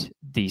despite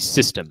the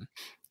system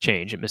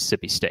change at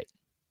Mississippi State.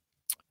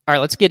 All right,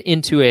 let's get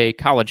into a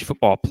college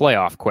football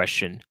playoff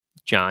question,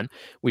 John.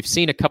 We've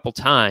seen a couple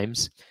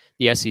times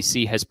the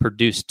SEC has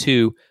produced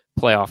 2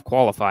 playoff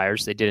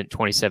qualifiers. They did it in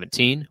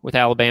 2017 with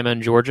Alabama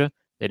and Georgia.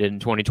 They did it in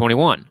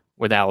 2021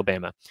 with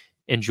Alabama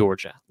and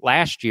Georgia.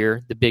 Last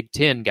year, the Big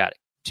Ten got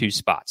 2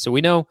 spots. So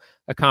we know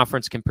a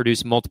conference can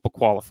produce multiple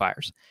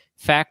qualifiers.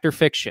 Fact or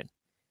fiction?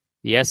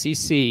 The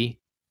SEC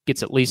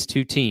gets at least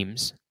 2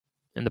 teams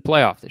in the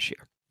playoff this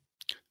year.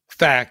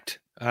 Fact.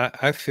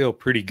 I feel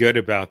pretty good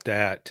about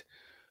that.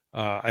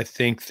 I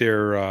think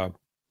they're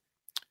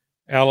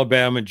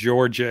Alabama,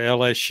 Georgia,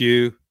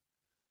 LSU.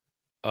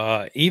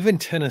 Even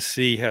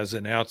Tennessee has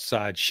an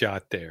outside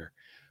shot there.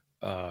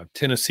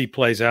 Tennessee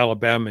plays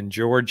Alabama and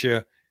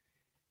Georgia.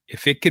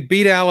 If it could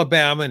beat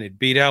Alabama, and it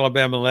beat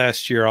Alabama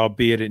last year,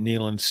 albeit at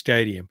Neyland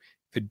Stadium,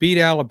 if it beat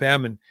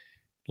Alabama and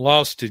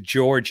lost to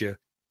Georgia,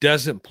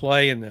 doesn't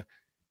play in the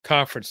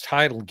conference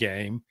title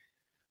game,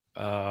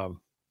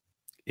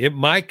 it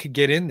might could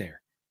get in there.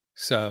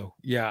 So,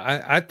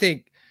 yeah, I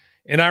think,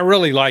 and I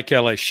really like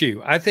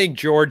LSU. I think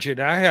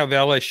Georgia, I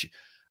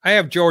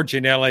have Georgia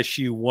and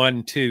LSU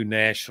 1-2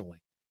 nationally.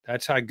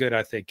 That's how good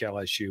I think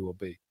LSU will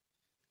be.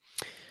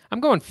 I'm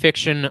going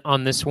fiction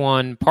on this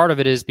one. Part of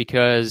it is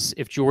because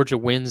if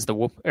LSU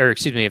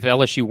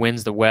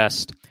wins the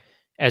West,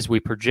 as we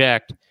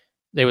project,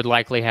 they would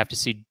likely have to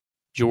see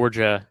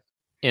Georgia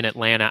in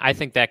Atlanta. I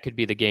think that could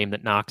be the game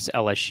that knocks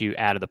LSU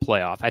out of the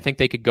playoff. I think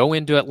they could go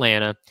into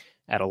Atlanta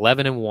at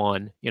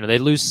 11-1. They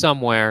lose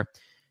somewhere,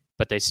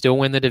 but they still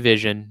win the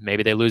division.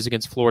 Maybe they lose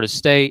against Florida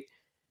State.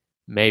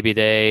 Maybe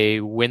they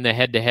win the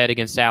head-to-head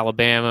against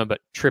Alabama, but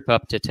trip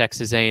up to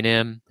Texas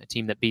A&M, a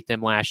team that beat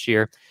them last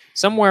year.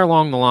 Somewhere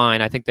along the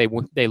line, I think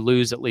they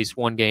lose at least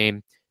one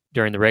game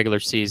during the regular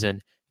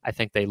season. I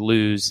think they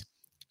lose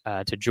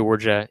to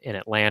Georgia in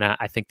Atlanta.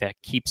 I think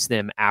that keeps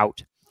them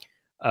out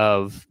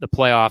of the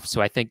playoffs.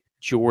 So I think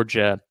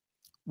Georgia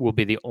will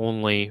be the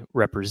only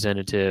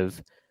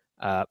representative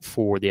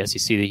for the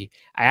SEC.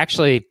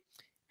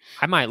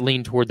 I might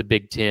lean toward the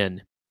Big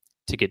Ten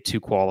to get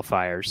 2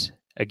 qualifiers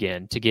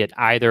again, to get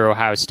either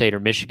Ohio State or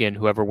Michigan,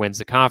 whoever wins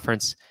the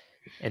conference,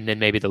 and then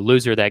maybe the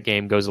loser of that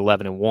game goes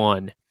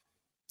 11-1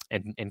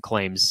 and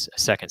claims a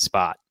second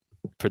spot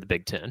for the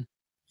Big Ten.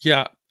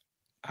 Yeah,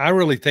 I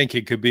really think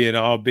it could be an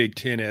all Big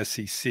Ten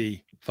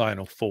SEC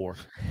Final Four.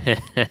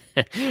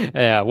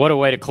 Yeah, what a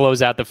way to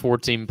close out the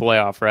 4-team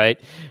playoff, right?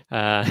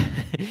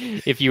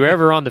 If you're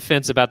ever on the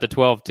fence about the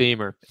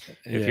 12-teamer,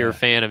 if you're a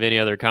fan of any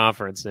other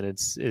conference and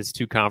it's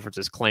 2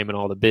 conferences claiming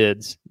all the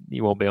bids,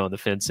 you won't be on the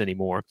fence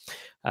anymore.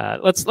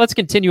 Let's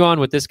continue on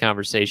with this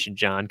conversation,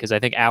 John, because I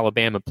think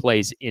Alabama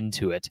plays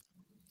into it.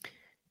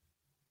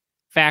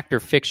 Fact or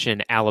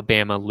fiction,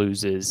 Alabama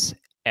loses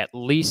at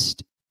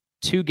least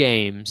 2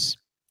 games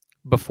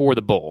before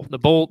the bowl. The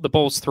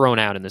bowl's thrown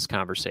out in this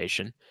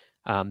conversation.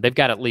 They've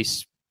got at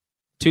least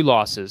 2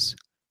 losses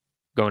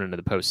going into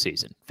the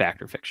postseason.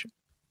 Fact or fiction?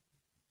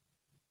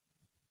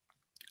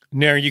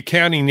 Now, are you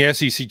counting the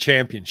SEC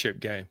championship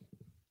game?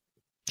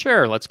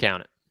 Sure, let's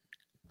count it.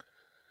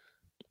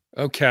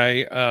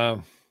 Okay.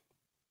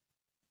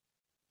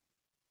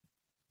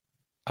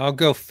 I'll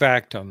go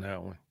fact on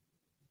that one.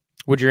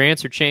 Would your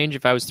answer change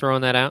if I was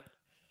throwing that out?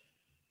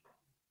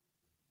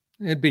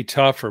 It'd be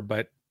tougher,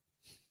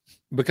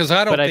 because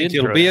I don't think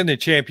it'll be in the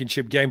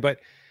championship game, but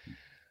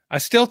I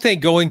still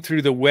think going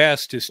through the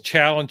West is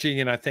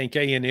challenging, and I think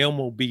A&M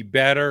will be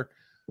better.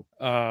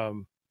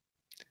 It's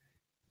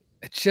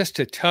just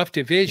a tough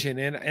division,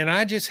 and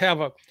I just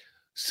have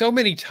so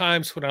many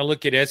times when I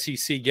look at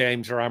SEC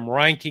games or I'm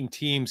ranking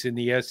teams in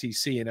the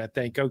SEC, and I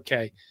think,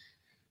 okay,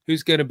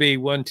 who's going to be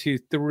 1, 2,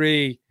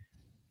 3?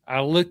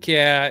 I look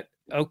at,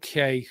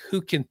 okay,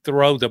 who can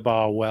throw the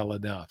ball well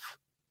enough?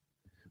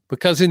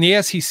 Because in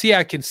the SEC,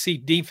 I can see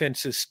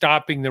defenses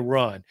stopping the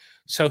run.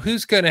 So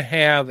who's going to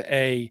have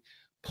a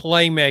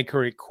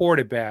playmaker at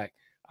quarterback,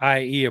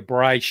 i.e. a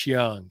Bryce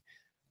Young?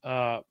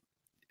 I'm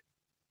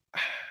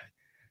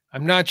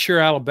not sure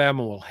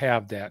Alabama will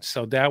have that.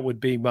 So that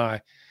would be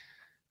my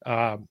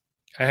I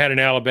had an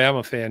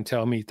Alabama fan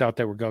tell me he thought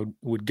they would go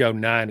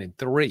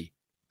 9-3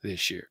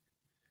 this year.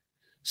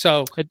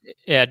 So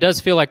it does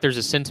feel like there's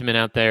a sentiment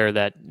out there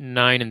that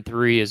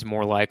 9-3 is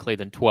more likely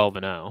than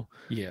 12-0.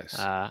 Yes.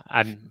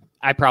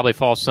 I probably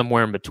fall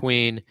somewhere in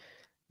between.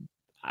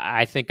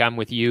 I think I'm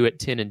with you at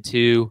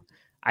 10-2.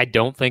 I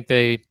don't think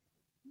they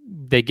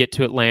get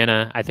to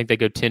Atlanta. I think they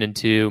go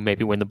 10-2,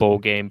 maybe win the bowl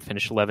game,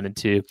 finish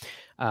 11-2.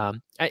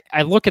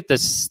 I look at the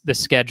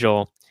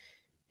schedule,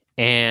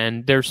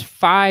 and there's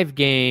 5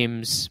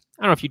 games.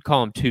 I don't know if you'd call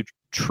them 2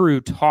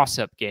 true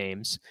toss-up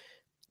games,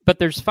 but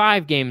there's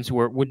 5 games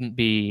where it wouldn't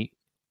be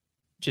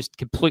just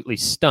completely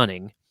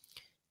stunning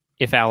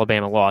if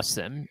Alabama lost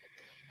them.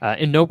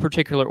 In no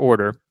particular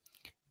order: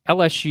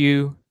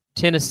 LSU,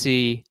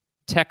 Tennessee,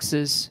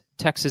 Texas,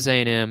 Texas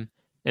A&M,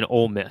 and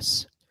Ole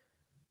Miss.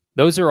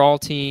 Those are all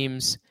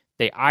teams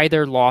they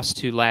either lost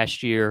to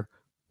last year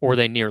or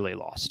they nearly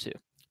lost to.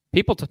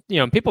 People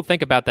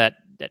think about that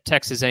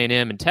Texas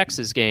A&M and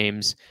Texas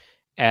games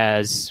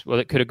as, well,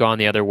 it could have gone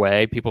the other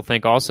way. People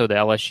think also the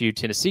LSU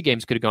Tennessee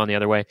games could have gone the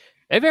other way.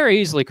 They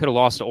very easily could have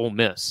lost to Ole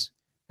Miss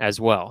as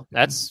well.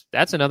 That's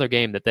another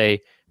game that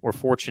they were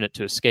fortunate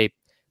to escape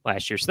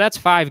last year. So that's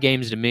 5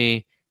 games to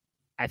me.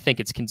 I think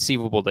it's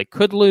conceivable they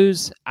could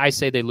lose. I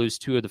say they lose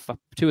 2 of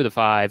the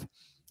 5,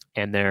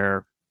 and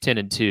they're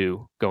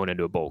 10-2 going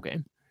into a bowl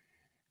game.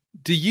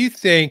 Do you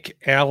think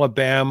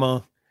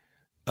Alabama,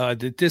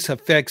 that this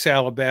affects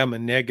Alabama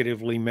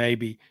negatively,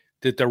 maybe,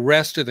 that the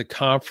rest of the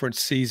conference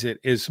sees it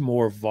as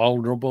more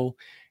vulnerable,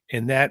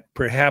 and that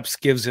perhaps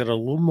gives it a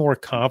little more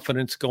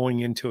confidence going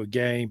into a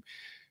game?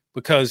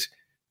 Because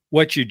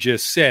what you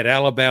just said,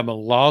 Alabama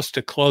lost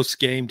a close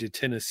game to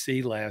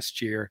Tennessee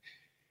last year,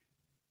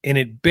 and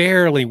it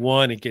barely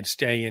won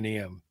against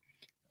A&M.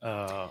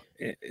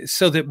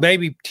 So that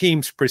maybe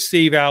teams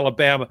perceive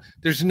Alabama.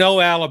 There's no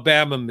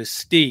Alabama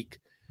mystique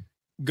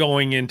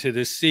going into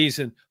this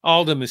season.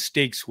 All the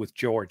mistakes with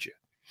Georgia.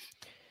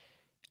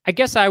 I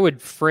guess I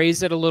would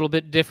phrase it a little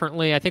bit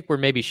differently. I think we're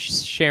maybe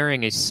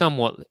sharing a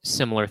somewhat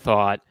similar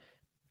thought.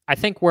 I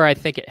think where I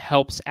think it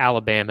helps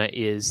Alabama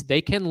is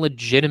they can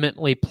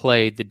legitimately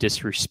play the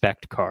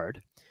disrespect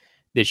card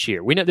this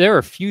year. We know there are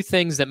a few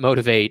things that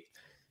motivate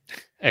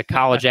a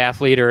college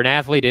athlete or an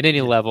athlete at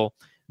any level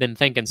than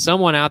thinking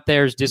someone out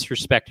there is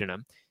disrespecting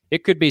them.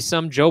 It could be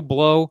some Joe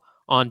Blow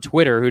on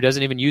Twitter who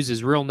doesn't even use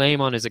his real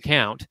name on his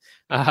account,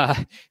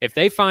 if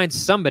they find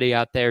somebody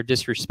out there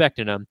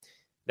disrespecting him,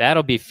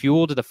 that'll be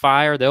fuel to the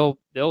fire. They'll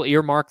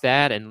earmark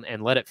that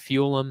and let it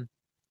fuel them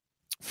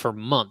for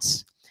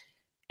months.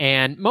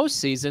 And most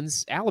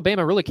seasons,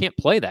 Alabama really can't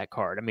play that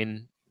card. I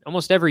mean,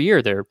 almost every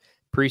year they're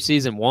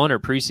preseason 1 or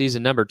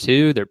preseason number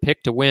 2. They're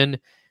picked to win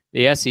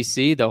the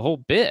SEC, the whole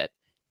bit.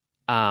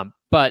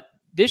 But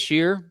this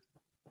year,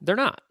 they're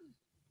not.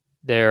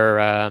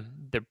 They're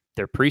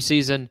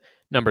preseason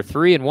number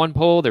 3 in one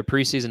poll. They're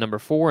preseason number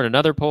 4 in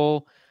another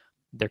poll.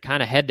 They're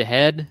kind of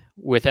head-to-head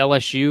with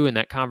LSU in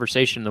that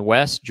conversation in the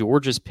West.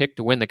 Georgia's picked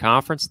to win the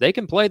conference. They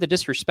can play the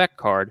disrespect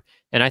card,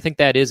 and I think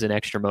that is an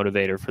extra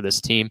motivator for this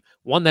team,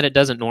 one that it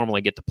doesn't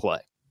normally get to play.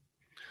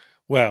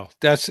 Well,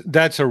 that's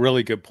a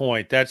really good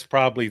point. That's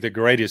probably the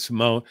greatest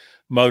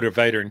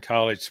motivator in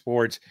college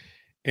sports,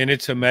 and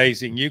it's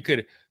amazing.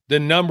 The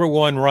number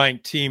 1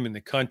 ranked team in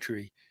the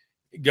country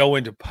go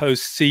into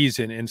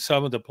postseason, and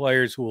some of the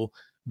players will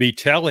be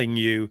telling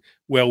you,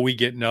 well, we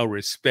get no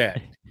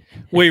respect.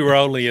 We were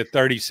only a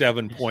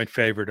 37-point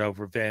favorite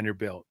over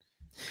Vanderbilt.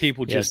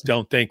 People just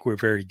don't think we're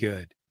very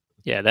good.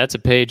 Yeah, that's a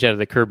page out of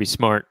the Kirby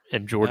Smart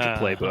and Georgia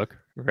playbook.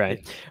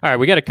 Right. Yeah. All right,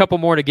 we got a couple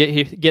more to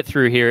get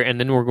through here, and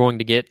then we're going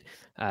to get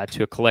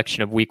to a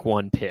collection of Week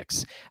 1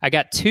 picks. I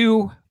got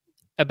 2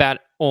 about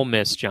Ole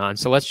Miss, John,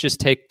 so let's just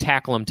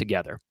tackle them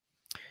together.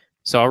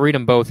 So I'll read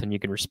them both, and you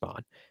can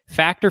respond.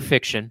 Fact or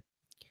fiction,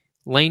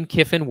 Lane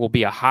Kiffin will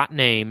be a hot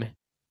name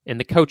in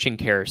the coaching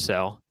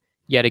carousel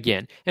yet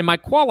again. And my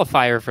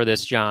qualifier for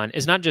this, John,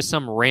 is not just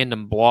some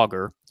random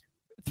blogger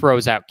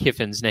throws out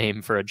Kiffin's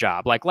name for a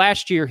job. Like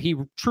last year, he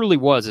truly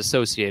was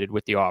associated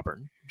with the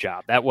Auburn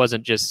job. That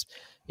wasn't just,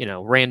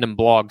 random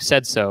blog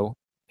said so.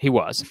 He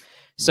was.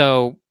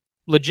 So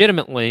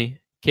legitimately,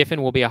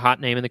 Kiffin will be a hot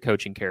name in the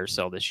coaching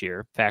carousel this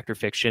year, fact or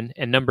fiction.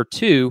 And number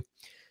 2,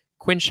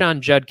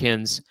 Quinshon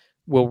Judkins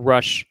will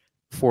rush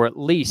for at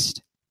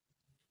least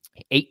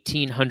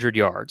 1,800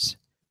 yards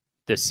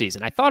this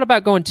season. I thought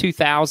about going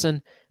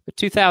 2,000, but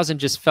 2,000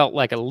 just felt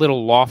like a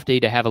little lofty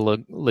to have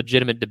a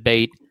legitimate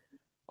debate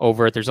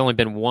over it. There's only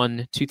been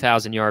one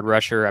 2,000-yard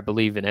rusher, I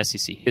believe, in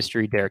SEC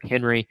history, Derrick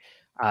Henry.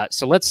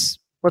 So let's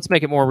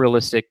make it more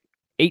realistic.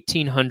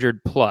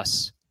 1,800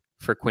 plus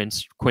for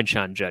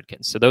Quinshon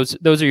Judkins. So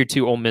those are your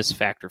 2 Ole Miss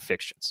fact or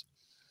fictions.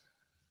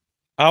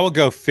 I will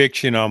go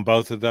fiction on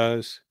both of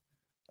those.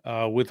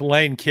 With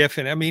Lane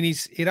Kiffin, I mean,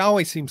 it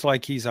always seems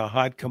like he's a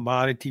hot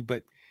commodity,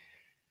 but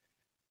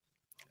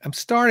I'm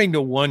starting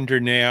to wonder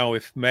now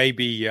if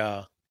maybe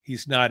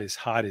he's not as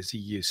hot as he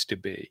used to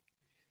be.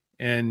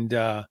 And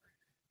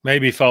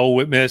maybe if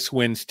Ole Miss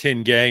wins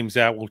 10 games,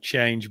 that will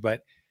change.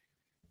 But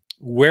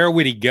where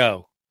would he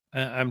go?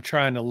 I'm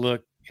trying to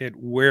look at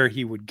where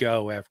he would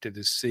go after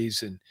this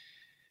season.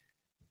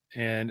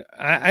 And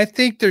I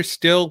think there's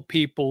still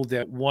people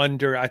that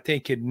wonder. I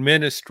think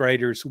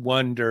administrators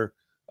wonder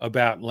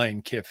about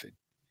Lane Kiffin.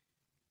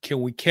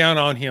 Can we count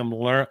on him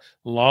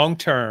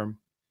long-term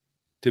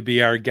to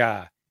be our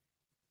guy?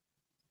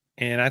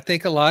 And I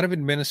think a lot of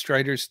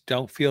administrators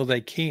don't feel they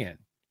can.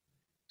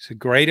 He's a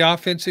great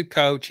offensive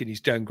coach, and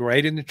he's done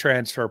great in the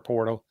transfer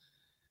portal.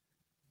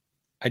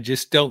 I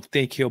just don't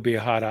think he'll be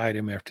a hot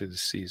item after the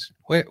season.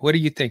 What do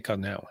you think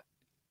on that one?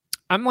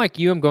 I'm like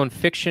you. I'm going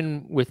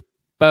fiction with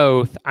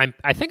both.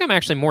 I think I'm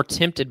actually more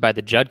tempted by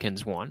the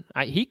Judkins one.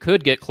 He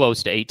could get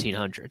close to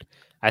 1,800.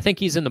 I think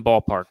he's in the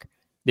ballpark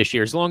this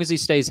year, as long as he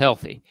stays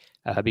healthy,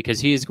 because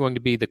he is going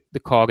to be the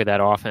cog of that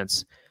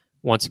offense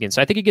once again.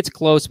 So I think he gets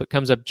close, but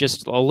comes up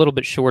just a little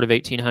bit short of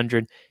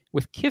 1,800.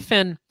 With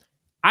Kiffin,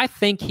 I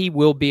think he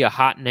will be a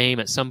hot name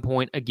at some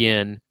point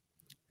again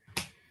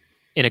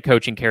in a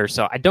coaching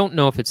carousel. I don't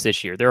know if it's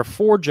this year. There are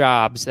 4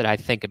 jobs that I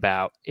think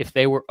about. If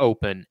they were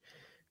open,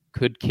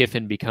 could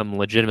Kiffin become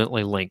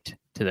legitimately linked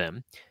to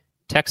them?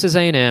 Texas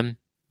A&M,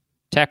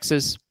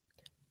 Texas,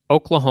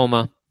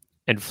 Oklahoma,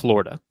 and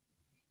Florida.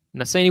 I'm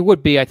not saying he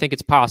would be. I think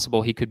it's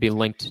possible he could be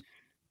linked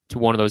to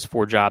one of those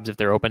 4 jobs if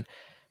they're open.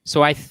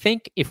 So I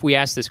think if we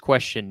ask this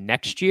question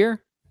next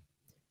year,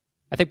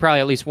 I think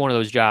probably at least one of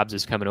those jobs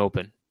is coming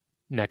open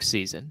next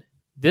season.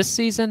 This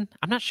season,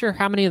 I'm not sure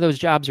how many of those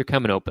jobs are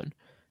coming open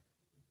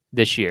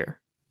this year.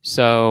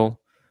 So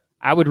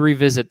I would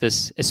revisit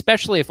this,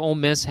 especially if Ole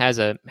Miss has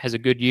a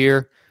good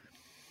year.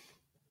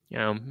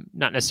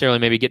 Not necessarily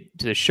maybe get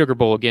to the Sugar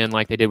Bowl again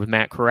like they did with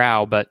Matt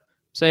Corral, but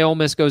say Ole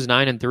Miss goes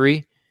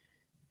 9-3,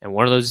 and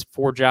one of those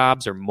 4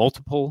 jobs or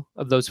multiple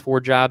of those 4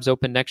 jobs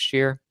open next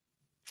year.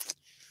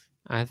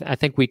 I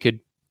think we could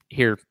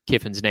hear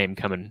Kiffin's name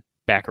coming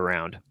back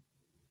around.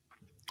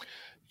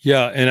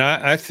 Yeah, and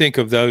I think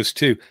of those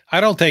too. I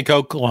don't think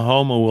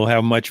Oklahoma will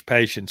have much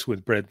patience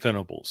with Brent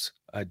Venables.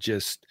 I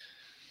just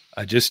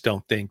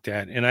don't think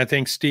that. And I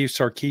think Steve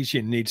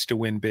Sarkisian needs to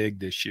win big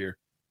this year.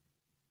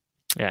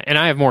 Yeah, and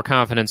I have more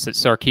confidence that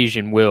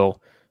Sarkisian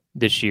will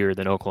this year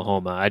than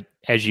Oklahoma.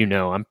 As you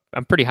know,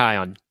 I'm pretty high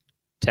on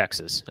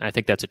Texas. I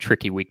think that's a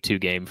tricky Week 2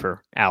 game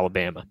for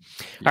Alabama.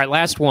 All right,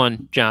 last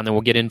one, John, then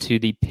we'll get into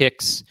the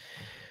picks.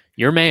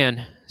 Your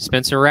man,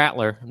 Spencer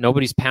Rattler.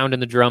 Nobody's pounding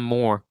the drum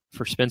more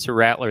for Spencer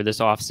Rattler this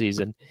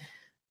offseason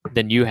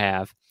than you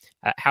have.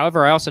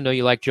 However, I also know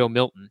you like Joe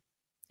Milton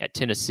at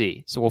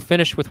Tennessee. So we'll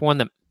finish with one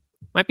that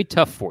might be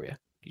tough for you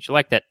because you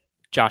like that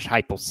Josh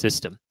Heupel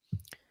system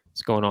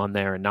that's going on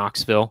there in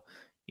Knoxville.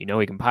 You know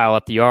he can pile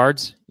up the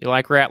yards. You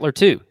like Rattler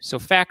too. So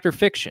fact or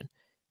fiction,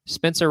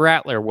 Spencer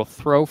Rattler will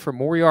throw for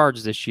more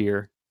yards this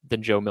year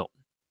than Joe Milton.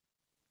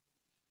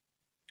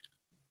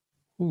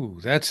 Ooh,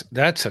 that's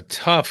a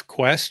tough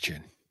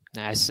question.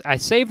 I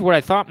saved what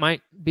I thought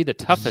might be the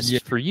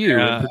toughest for you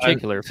in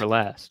particular for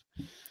last.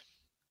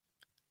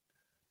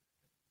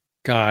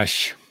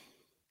 Gosh.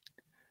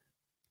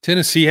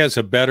 Tennessee has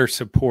a better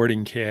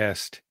supporting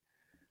cast.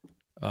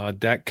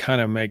 That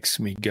kind of makes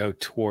me go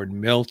toward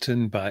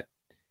Milton, but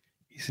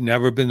he's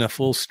never been a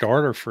full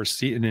starter for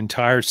an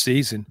entire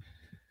season.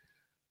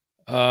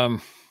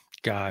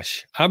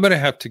 Gosh, I'm going to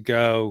have to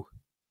go.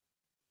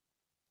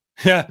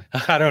 Yeah,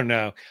 I don't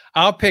know.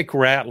 I'll pick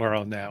Rattler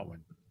on that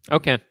one.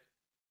 Okay.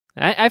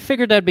 I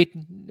figured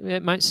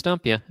it might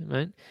stump you,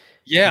 right?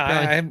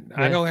 Yeah,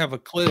 I don't have a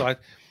clue.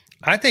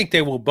 I think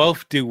they will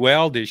both do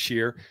well this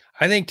year.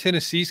 I think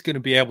Tennessee's going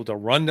to be able to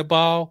run the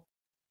ball,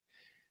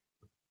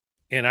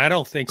 and I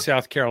don't think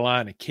South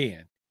Carolina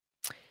can.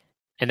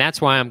 And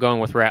that's why I'm going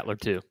with Rattler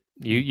too.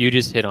 You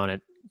just hit on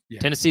it. Yeah.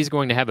 Tennessee's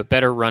going to have a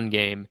better run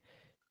game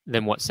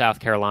than what South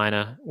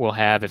Carolina will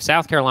have. If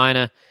South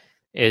Carolina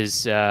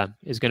is going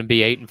to be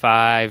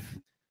 8-5,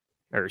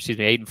 or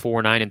 8-4,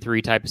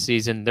 9-3 type of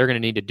season, they're going to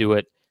need to do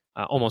it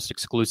almost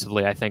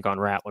exclusively, I think, on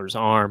Rattler's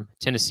arm.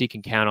 Tennessee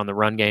can count on the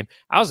run game.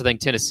 I also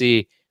think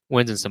Tennessee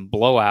wins in some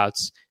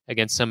blowouts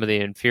against some of the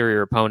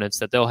inferior opponents,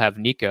 that they'll have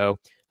Nico,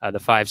 the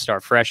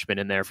 5-star freshman,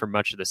 in there for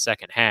much of the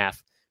second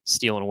half,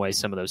 stealing away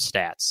some of those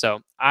stats.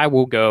 So I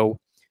will go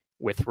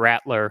with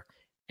Rattler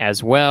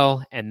as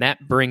well. And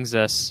that brings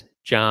us,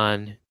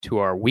 John, to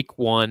our week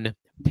 1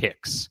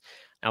 picks.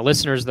 Now,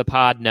 listeners of the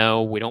pod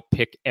know we don't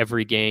pick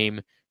every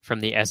game from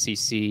the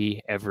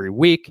SEC every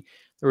week.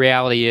 The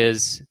reality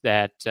is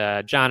that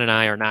John and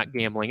I are not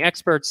gambling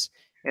experts,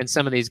 and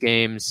some of these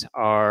games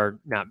are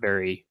not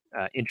very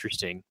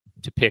interesting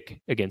to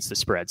pick against the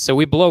spread. So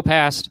we blow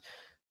past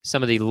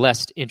some of the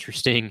less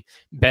interesting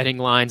betting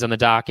lines on the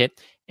docket,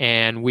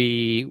 and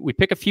we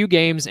pick a few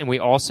games, and we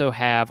also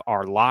have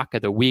our lock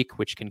of the week,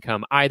 which can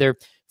come either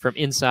from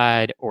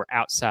inside or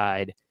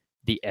outside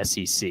the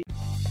SEC.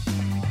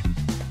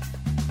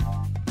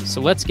 So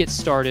let's get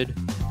started.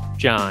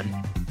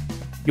 John,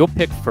 you'll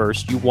pick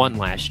first. You won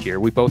last year.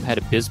 We both had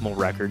abysmal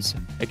records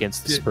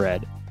against the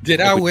spread.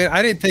 Did I win?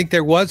 I didn't think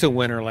there was a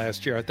winner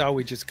last year. I thought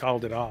we just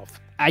called it off.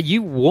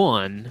 You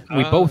won.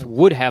 We both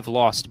would have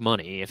lost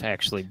money if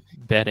actually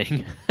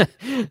betting.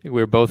 We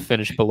were both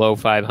finished below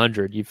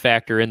 500. You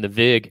factor in the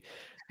VIG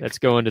that's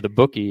going to the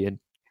bookie, and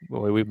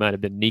boy, we might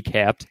have been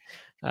kneecapped.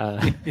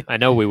 I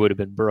know we would have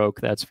been broke,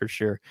 that's for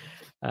sure.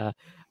 All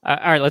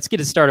right, let's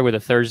get it started with a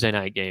Thursday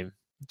night game,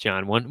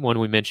 John. One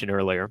we mentioned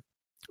earlier.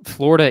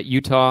 Florida at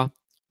Utah.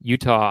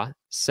 Utah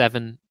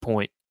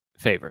 7-point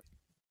favorite.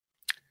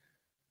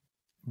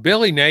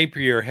 Billy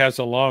Napier has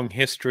a long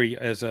history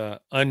as an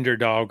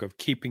underdog of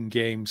keeping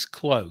games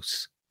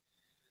close.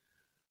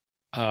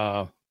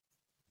 And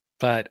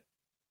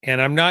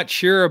I'm not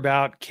sure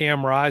about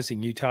Cam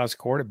Rising, Utah's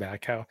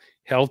quarterback, how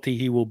healthy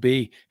he will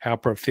be, how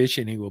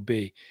proficient he will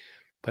be.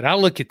 But I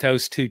look at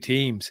those two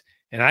teams,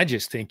 and I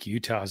just think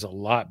Utah's a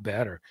lot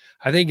better.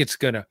 I think it's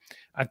gonna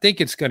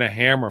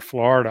hammer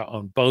Florida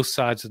on both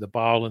sides of the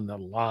ball in the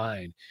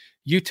line.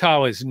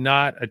 Utah is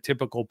not a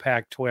typical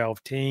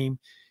Pac-12 team.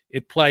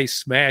 It plays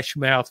smash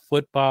mouth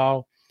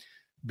football,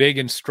 big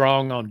and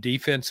strong on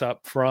defense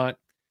up front.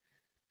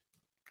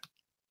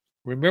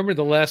 Remember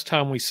the last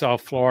time we saw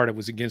Florida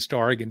was against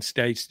Oregon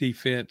State's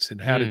defense,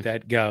 and how did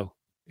that go?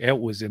 It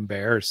was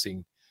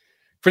embarrassing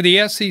for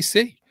the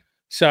SEC.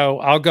 So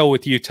I'll go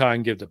with Utah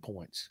and give the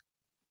points.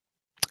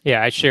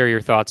 Yeah, I share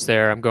your thoughts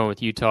there. I'm going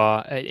with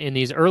Utah. In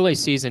these early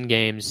season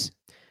games,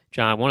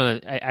 John,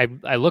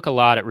 I look a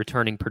lot at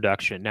returning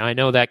production. Now, I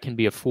know that can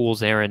be a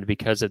fool's errand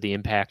because of the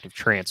impact of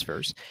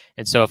transfers.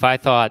 And so if I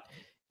thought,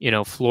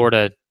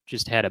 Florida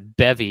just had a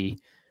bevy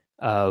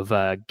of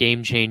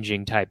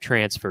game-changing type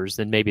transfers,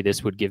 then maybe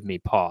this would give me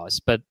pause.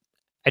 But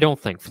I don't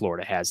think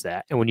Florida has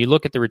that. And when you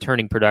look at the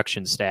returning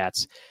production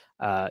stats,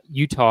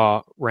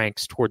 Utah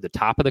ranks toward the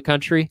top of the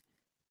country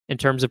in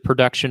terms of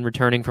production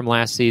returning from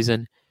last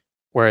season,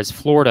 whereas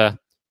Florida,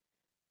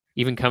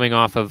 even coming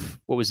off of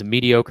what was a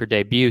mediocre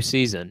debut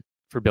season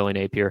for Billy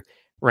Napier,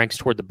 ranks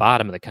toward the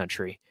bottom of the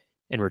country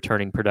in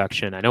returning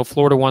production. I know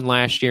Florida won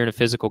last year in a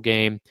physical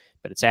game,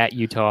 but it's at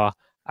Utah.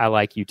 I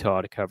like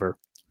Utah to cover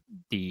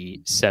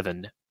the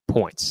 7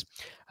 points.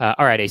 All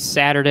right, a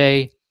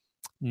Saturday,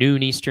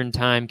 noon Eastern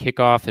time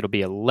kickoff. It'll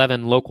be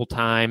 11 local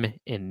time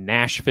in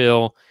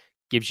Nashville.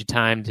 Gives you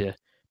time to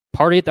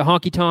party at the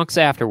honky tonks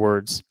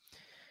afterwards.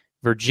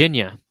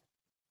 Virginia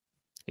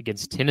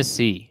against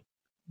Tennessee.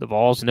 The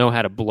Vols know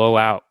how to blow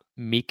out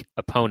meek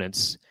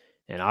opponents,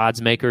 and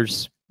odds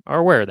makers are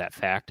aware of that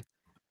fact.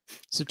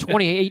 It's a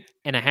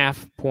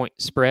 28.5 point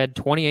spread,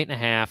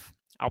 28.5.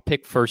 I'll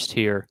pick first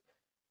here.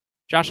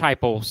 Josh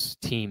Heupel's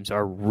teams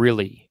are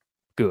really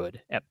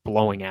good at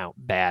blowing out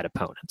bad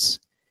opponents.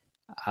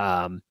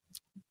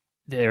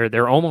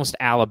 They're almost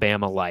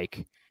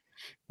Alabama-like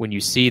when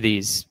you see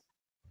these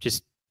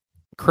just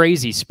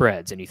crazy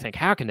spreads and you think,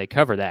 how can they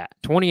cover that?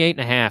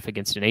 28.5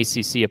 against an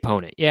ACC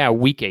opponent. Yeah, a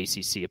weak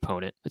ACC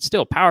opponent, but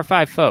still Power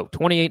 5 foe,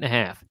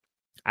 28.5.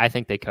 I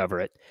think they cover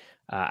it.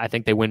 I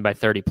think they win by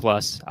 30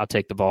 plus. I'll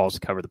take the Vols to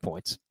cover the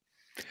points.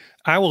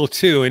 I will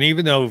too. And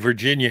even though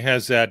Virginia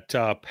has that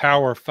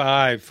Power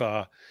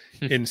 5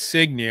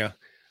 insignia,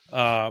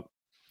 I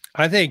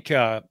think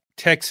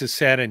Texas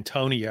San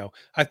Antonio,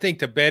 I think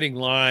the betting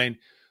line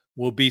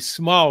will be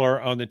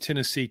smaller on the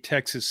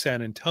Tennessee-Texas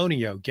San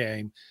Antonio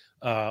game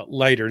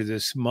later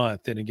this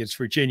month than against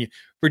Virginia.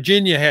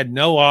 Virginia had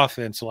no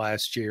offense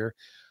last year.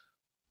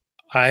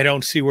 I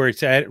don't see where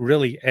it's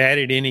really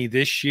added any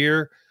this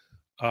year.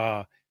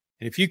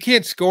 If you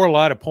can't score a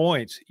lot of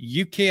points,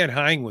 you can't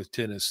hang with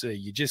Tennessee.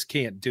 You just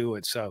can't do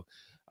it. So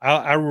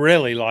I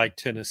really like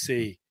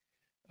Tennessee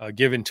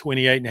given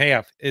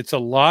 28.5. It's a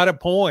lot of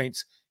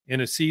points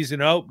in a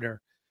season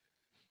opener,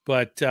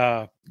 but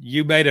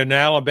you made an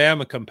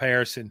Alabama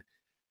comparison.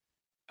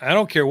 I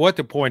don't care what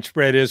the point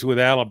spread is with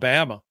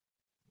Alabama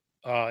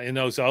in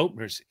those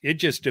openers. It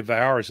just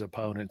devours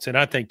opponents, and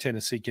I think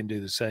Tennessee can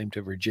do the same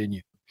to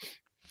Virginia.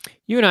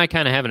 You and I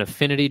kind of have an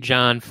affinity,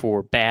 John,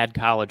 for bad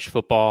college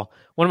football.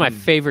 One of my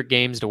favorite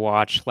games to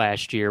watch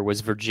last year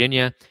was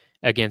Virginia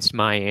against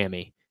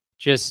Miami.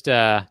 Just two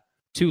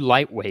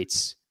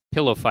lightweights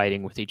pillow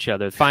fighting with each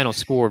other. The final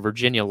score,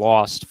 Virginia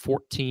lost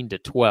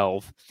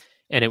 14-12,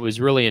 and it was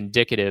really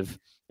indicative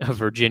of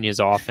Virginia's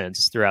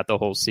offense throughout the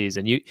whole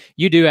season.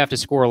 You do have to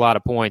score a lot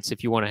of points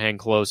if you want to hang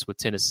close with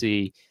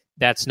Tennessee.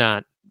 That's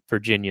not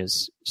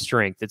Virginia's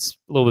strength. It's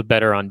a little bit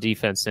better on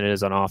defense than it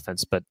is on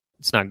offense, but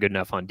it's not good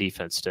enough on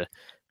defense to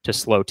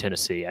slow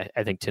Tennessee.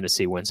 I think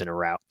Tennessee wins in a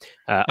rout.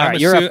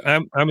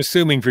 I'm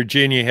assuming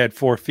Virginia had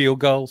 4 field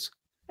goals.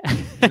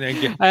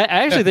 I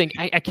actually think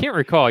I can't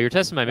recall. You're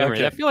testing my memory.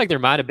 Okay. I feel like there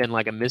might have been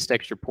like a missed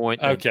extra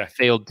point,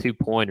 failed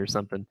 2-point or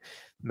something,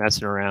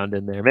 messing around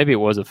in there. Maybe it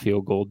was a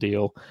field goal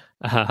deal.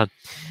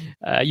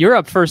 You're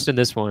up first in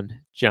this one,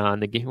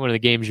 John. One of the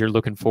games you're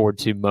looking forward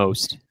to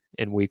most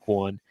in Week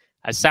 1.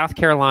 South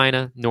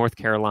Carolina, North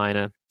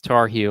Carolina,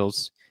 Tar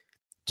Heels.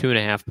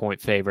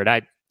 2.5-point favorite.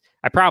 I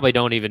probably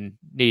don't even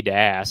need to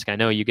ask. I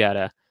know you got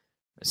a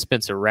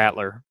Spencer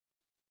Rattler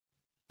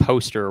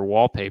poster or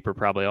wallpaper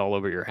probably all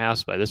over your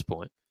house by this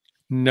point.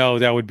 No,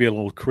 that would be a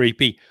little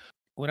creepy.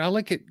 When I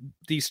look at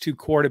these two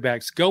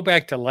quarterbacks, go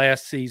back to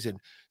last season,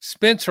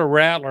 Spencer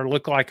Rattler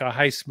looked like a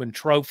Heisman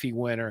Trophy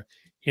winner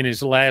in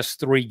his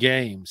last 3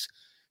 games.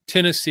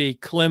 Tennessee,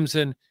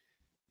 Clemson,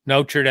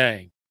 Notre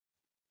Dame.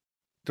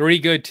 3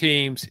 good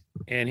teams,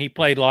 and he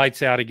played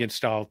lights out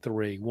against all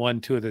 3, won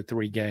 2 of the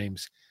 3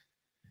 games.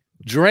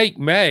 Drake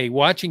May,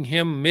 watching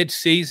him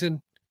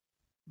mid-season,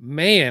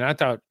 man, I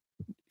thought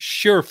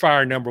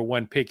surefire number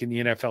 1 pick in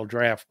the NFL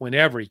draft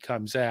whenever he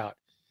comes out.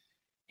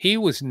 He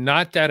was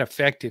not that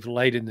effective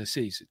late in the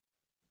season.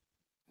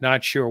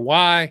 Not sure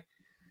why,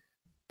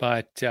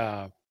 but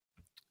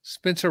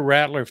Spencer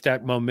Rattler, if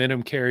that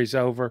momentum carries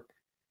over,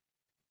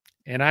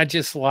 and I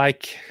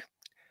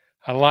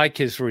like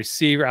his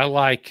receiver.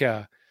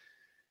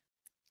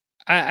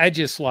 I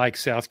just like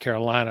South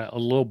Carolina a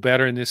little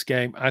better in this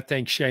game. I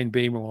think Shane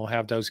Beamer will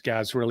have those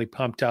guys really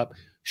pumped up.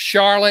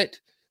 Charlotte,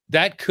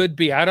 that could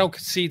be. I don't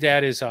see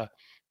that as a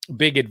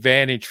big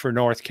advantage for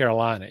North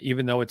Carolina,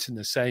 even though it's in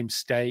the same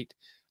state.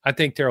 I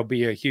think there will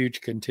be a huge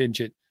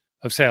contingent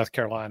of South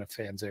Carolina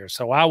fans there.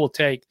 So I'll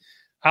take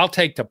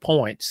the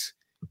points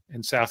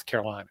in South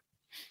Carolina.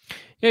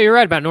 Yeah, you're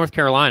right about North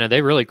Carolina.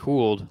 They really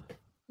cooled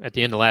at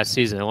the end of last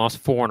season. They lost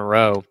 4 in a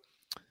row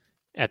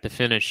at the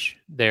finish.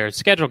 Their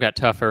schedule got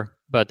tougher,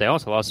 but they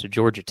also lost to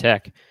Georgia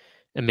Tech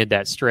amid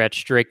that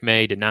stretch. Drake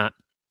May did not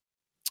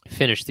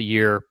finish the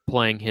year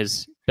playing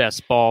his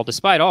best ball.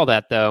 Despite all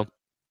that, though,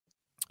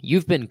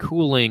 you've been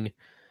cooling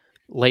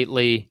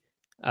lately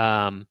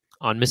on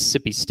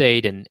Mississippi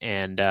State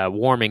and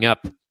warming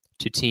up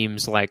to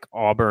teams like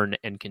Auburn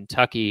and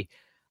Kentucky.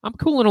 I'm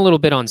cooling a little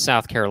bit on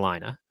South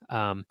Carolina.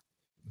 As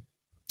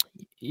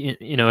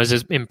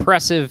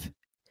impressive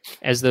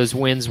as those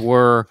wins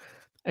were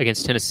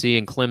against Tennessee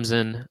and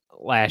Clemson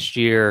last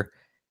year,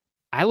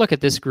 I look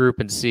at this group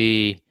and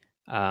see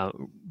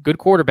good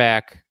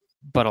quarterback,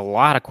 but a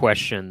lot of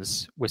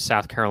questions with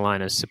South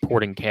Carolina's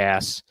supporting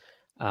cast.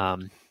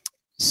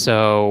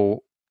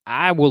 So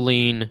I will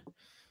lean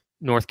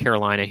North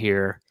Carolina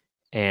here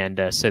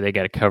and say they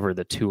got to cover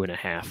the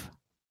 2.5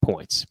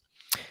 points.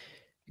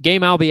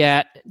 Game I'll be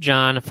at,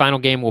 John, final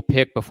game we'll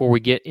pick before we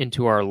get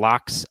into our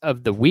locks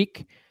of the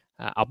week.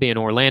 I'll be in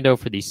Orlando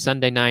for the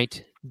Sunday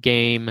night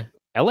game.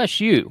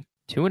 LSU,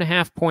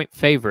 2.5-point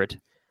favorite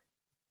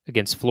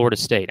against Florida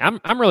State.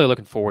 I'm really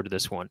looking forward to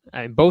this one.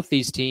 Both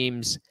these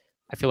teams,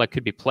 I feel like,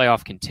 could be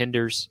playoff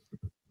contenders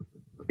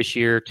this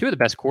year. 2 of the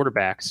best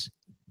quarterbacks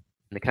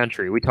in the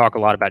country. We talk a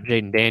lot about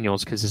Jaden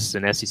Daniels because this is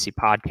an SEC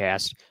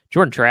podcast.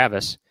 Jordan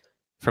Travis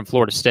from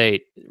Florida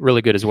State,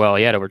 really good as well.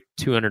 He had over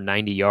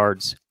 290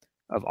 yards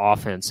of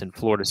offense in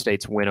Florida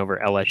State's win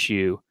over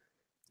LSU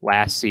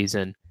last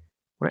season.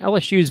 One of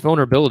LSU's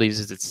vulnerabilities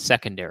is its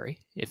secondary.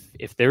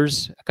 If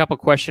there's a couple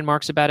question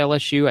marks about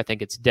LSU, I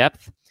think it's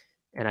depth,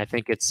 and I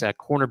think it's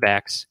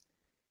cornerbacks.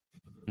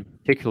 In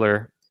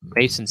particular,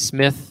 Mason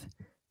Smith,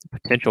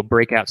 potential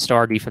breakout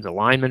star defensive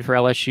lineman for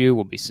LSU,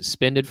 will be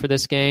suspended for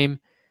this game.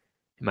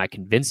 Am I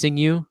convincing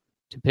you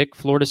to pick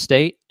Florida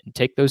State and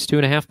take those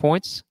 2.5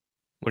 points?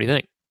 What do you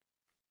think?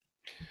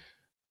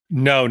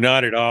 No,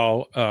 not at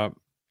all.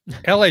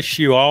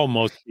 LSU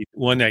almost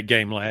won that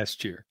game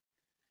last year.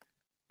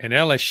 And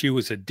LSU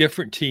was a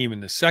different team in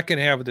the second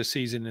half of the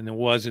season than it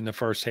was in the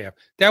first half.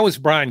 That was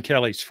Brian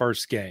Kelly's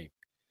first game.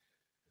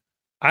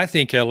 I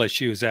think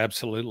LSU is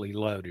absolutely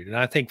loaded. And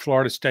I think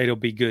Florida State will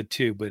be good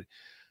too. But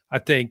I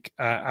think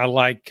I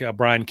like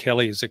Brian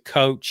Kelly as a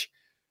coach.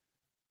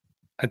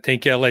 I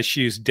think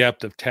LSU's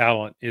depth of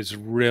talent is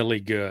really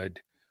good.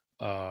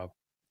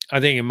 I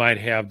think it might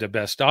have the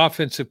best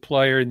offensive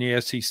player in the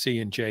SEC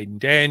in Jaden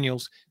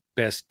Daniels,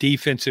 best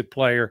defensive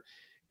player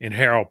in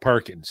Harold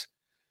Perkins.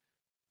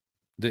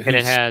 And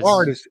it has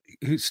started.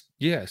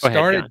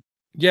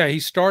 Yeah, he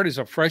started as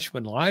a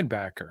freshman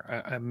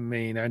linebacker.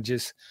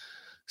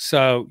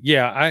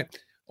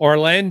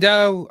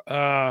 Orlando,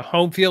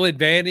 home field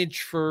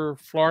advantage for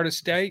Florida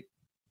State,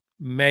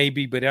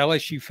 maybe, but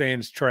LSU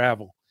fans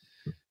travel.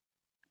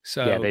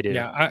 So yeah, they do.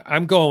 Yeah,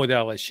 I'm going with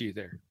LSU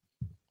there.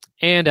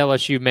 And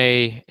LSU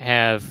may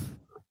have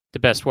the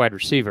best wide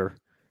receiver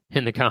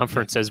in the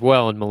conference as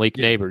well in Malik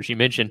Neighbors. You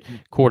mentioned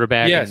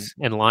quarterback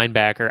and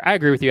linebacker. I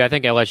agree with you. I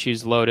think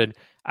LSU's loaded.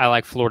 I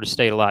like Florida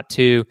State a lot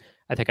too.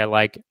 I think I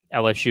like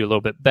LSU a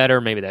little bit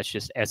better. Maybe that's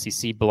just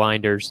SEC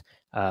blinders.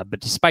 But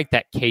despite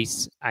that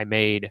case I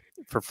made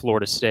for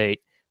Florida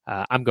State,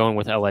 I'm going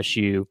with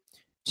LSU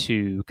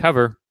to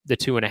cover the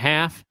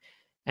 2.5.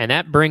 And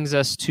that brings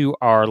us to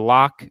our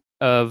lock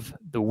of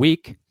the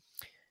week.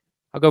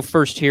 I'll go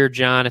first here,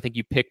 John. I think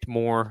you picked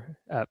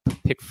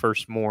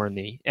first more in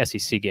the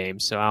SEC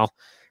games. So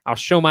I'll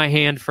show my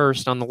hand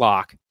first on the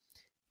lock.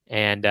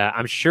 And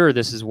I'm sure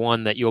this is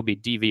one that you'll be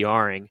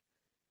DVRing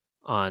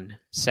on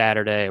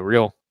Saturday, a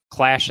real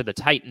clash of the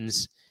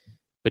Titans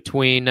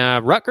between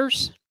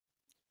Rutgers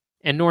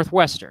and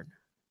Northwestern.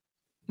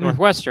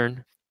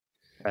 Northwestern,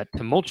 a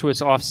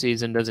tumultuous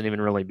offseason, doesn't even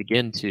really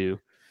begin to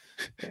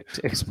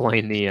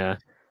explain the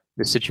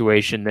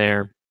situation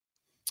there.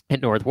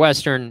 At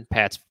Northwestern,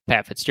 Pat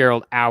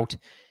Fitzgerald out.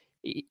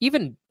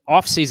 Even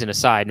offseason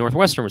aside,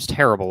 Northwestern was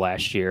terrible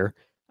last year.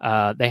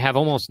 They have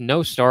almost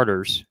no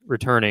starters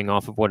returning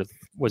off of what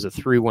was a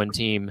 3-1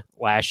 team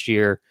last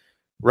year.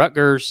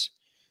 Rutgers,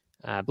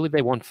 I believe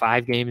they won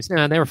 5 games.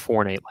 No, they were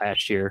 4-8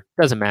 last year.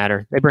 Doesn't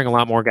matter. They bring a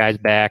lot more guys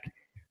back.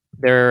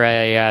 They're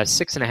a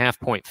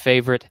 6.5-point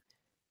favorite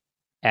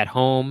at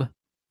home.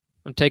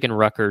 I'm taking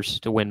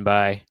Rutgers to win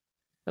by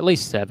at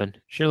least 7.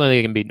 Surely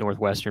they can beat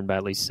Northwestern by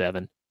at least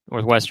 7.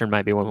 Northwestern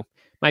might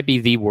be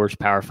the worst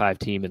Power 5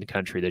 team in the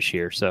country this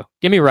year. So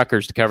give me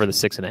Rutgers to cover the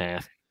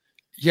 6.5.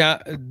 Yeah,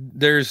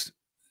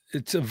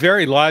 it's a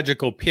very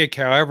logical pick.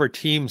 However,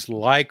 teams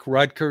like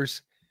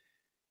Rutgers,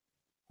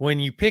 when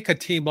you pick a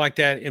team like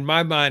that, in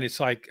my mind,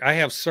 it's like I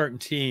have certain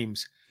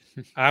teams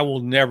I will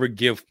never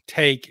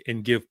take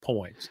and give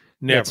points.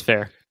 Never. That's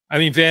fair. I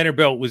mean,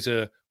 Vanderbilt was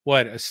a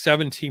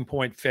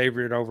 17-point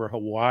favorite over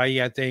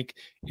Hawaii, I think,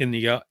 in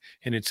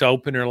its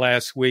opener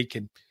last week,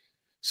 and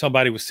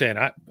somebody was saying,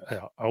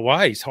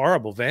 Hawaii's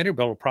horrible.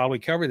 Vanderbilt will probably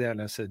cover that.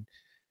 And I said,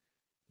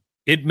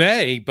 it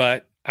may,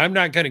 but I'm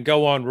not going to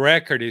go on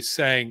record as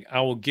saying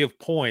I will give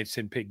points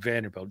and pick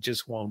Vanderbilt.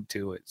 Just won't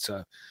do it.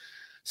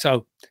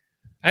 So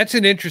that's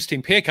an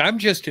interesting pick. I'm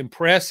just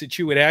impressed that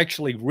you would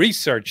actually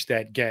research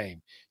that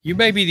game. You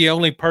may be the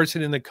only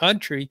person in the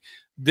country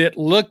that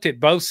looked at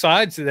both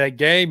sides of that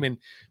game and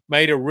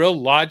made a real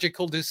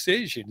logical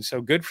decision.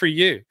 So good for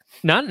you.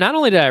 Not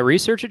only did I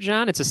research it,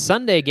 John, it's a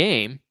Sunday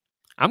game.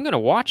 I'm going to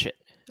watch it.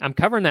 I'm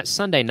covering that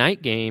Sunday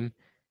night game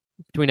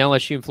between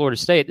LSU and Florida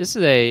State. This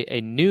is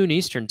a noon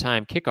Eastern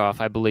time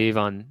kickoff, I believe,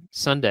 on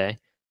Sunday.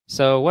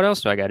 So what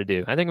else do I got to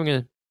do? I think I'm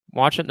going to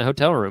watch it in the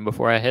hotel room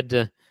before I head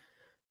to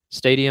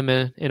stadium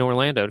in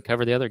Orlando to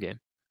cover the other game.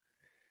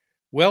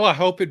 Well, I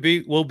hope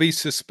will be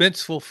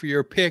suspenseful for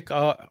your pick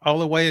all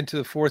the way into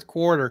the fourth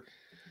quarter.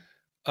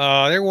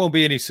 There won't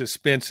be any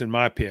suspense in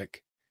my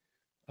pick.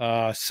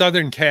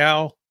 Southern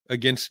Cal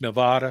against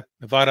Nevada.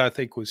 Nevada, I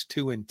think, was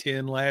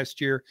 2-10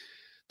 last year.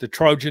 The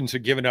Trojans are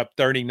giving up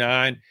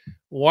 39. I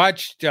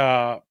watched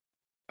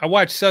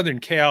Southern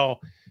Cal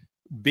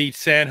beat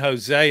San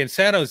Jose, and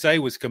San Jose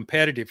was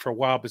competitive for a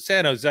while, but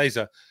San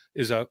Jose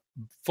is a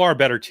far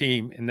better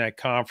team in that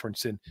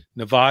conference than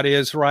Nevada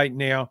is right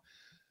now.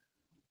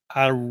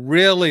 I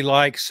really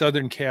like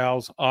Southern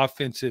Cal's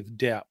offensive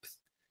depth.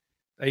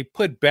 They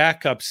put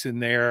backups in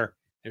there.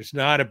 There's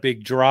not a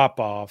big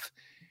drop-off.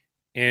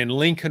 And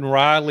Lincoln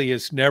Riley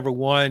is never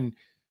one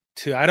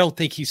I don't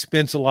think he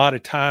spends a lot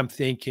of time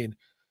thinking,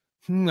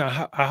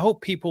 I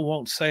hope people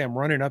won't say I'm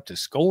running up to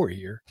score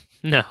here.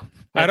 No,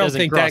 I don't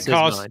think that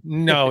costs.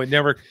 No, it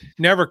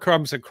never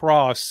comes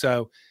across.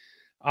 So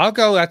I'll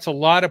go. That's a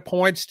lot of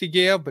points to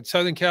give, but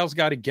Southern Cal's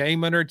got a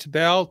game under its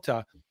belt.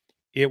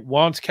 It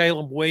wants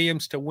Caleb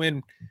Williams to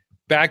win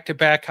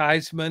back-to-back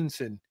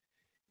Heismans, and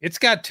it's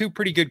got two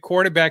pretty good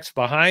quarterbacks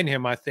behind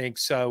him, I think.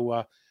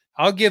 So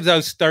I'll give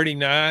those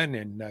 39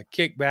 and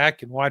kick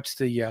back and watch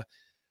the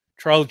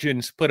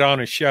Trojans put on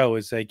a show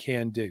as they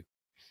can do.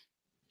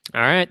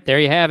 All right, there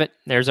you have it.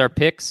 There's our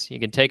picks. You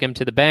can take them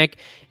to the bank.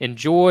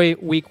 Enjoy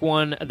week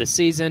 1 of the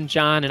season.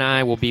 John and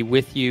I will be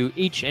with you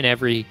each and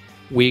every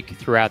week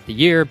throughout the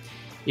year.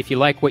 If you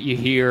like what you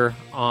hear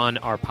on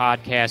our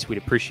podcast, we'd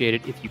appreciate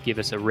it if you give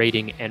us a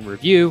rating and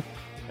review.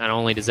 Not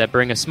only does that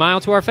bring a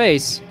smile to our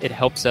face, it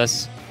helps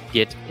us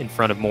get in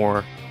front of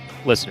more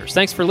listeners.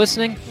 Thanks for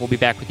listening. We'll be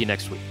back with you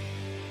next week.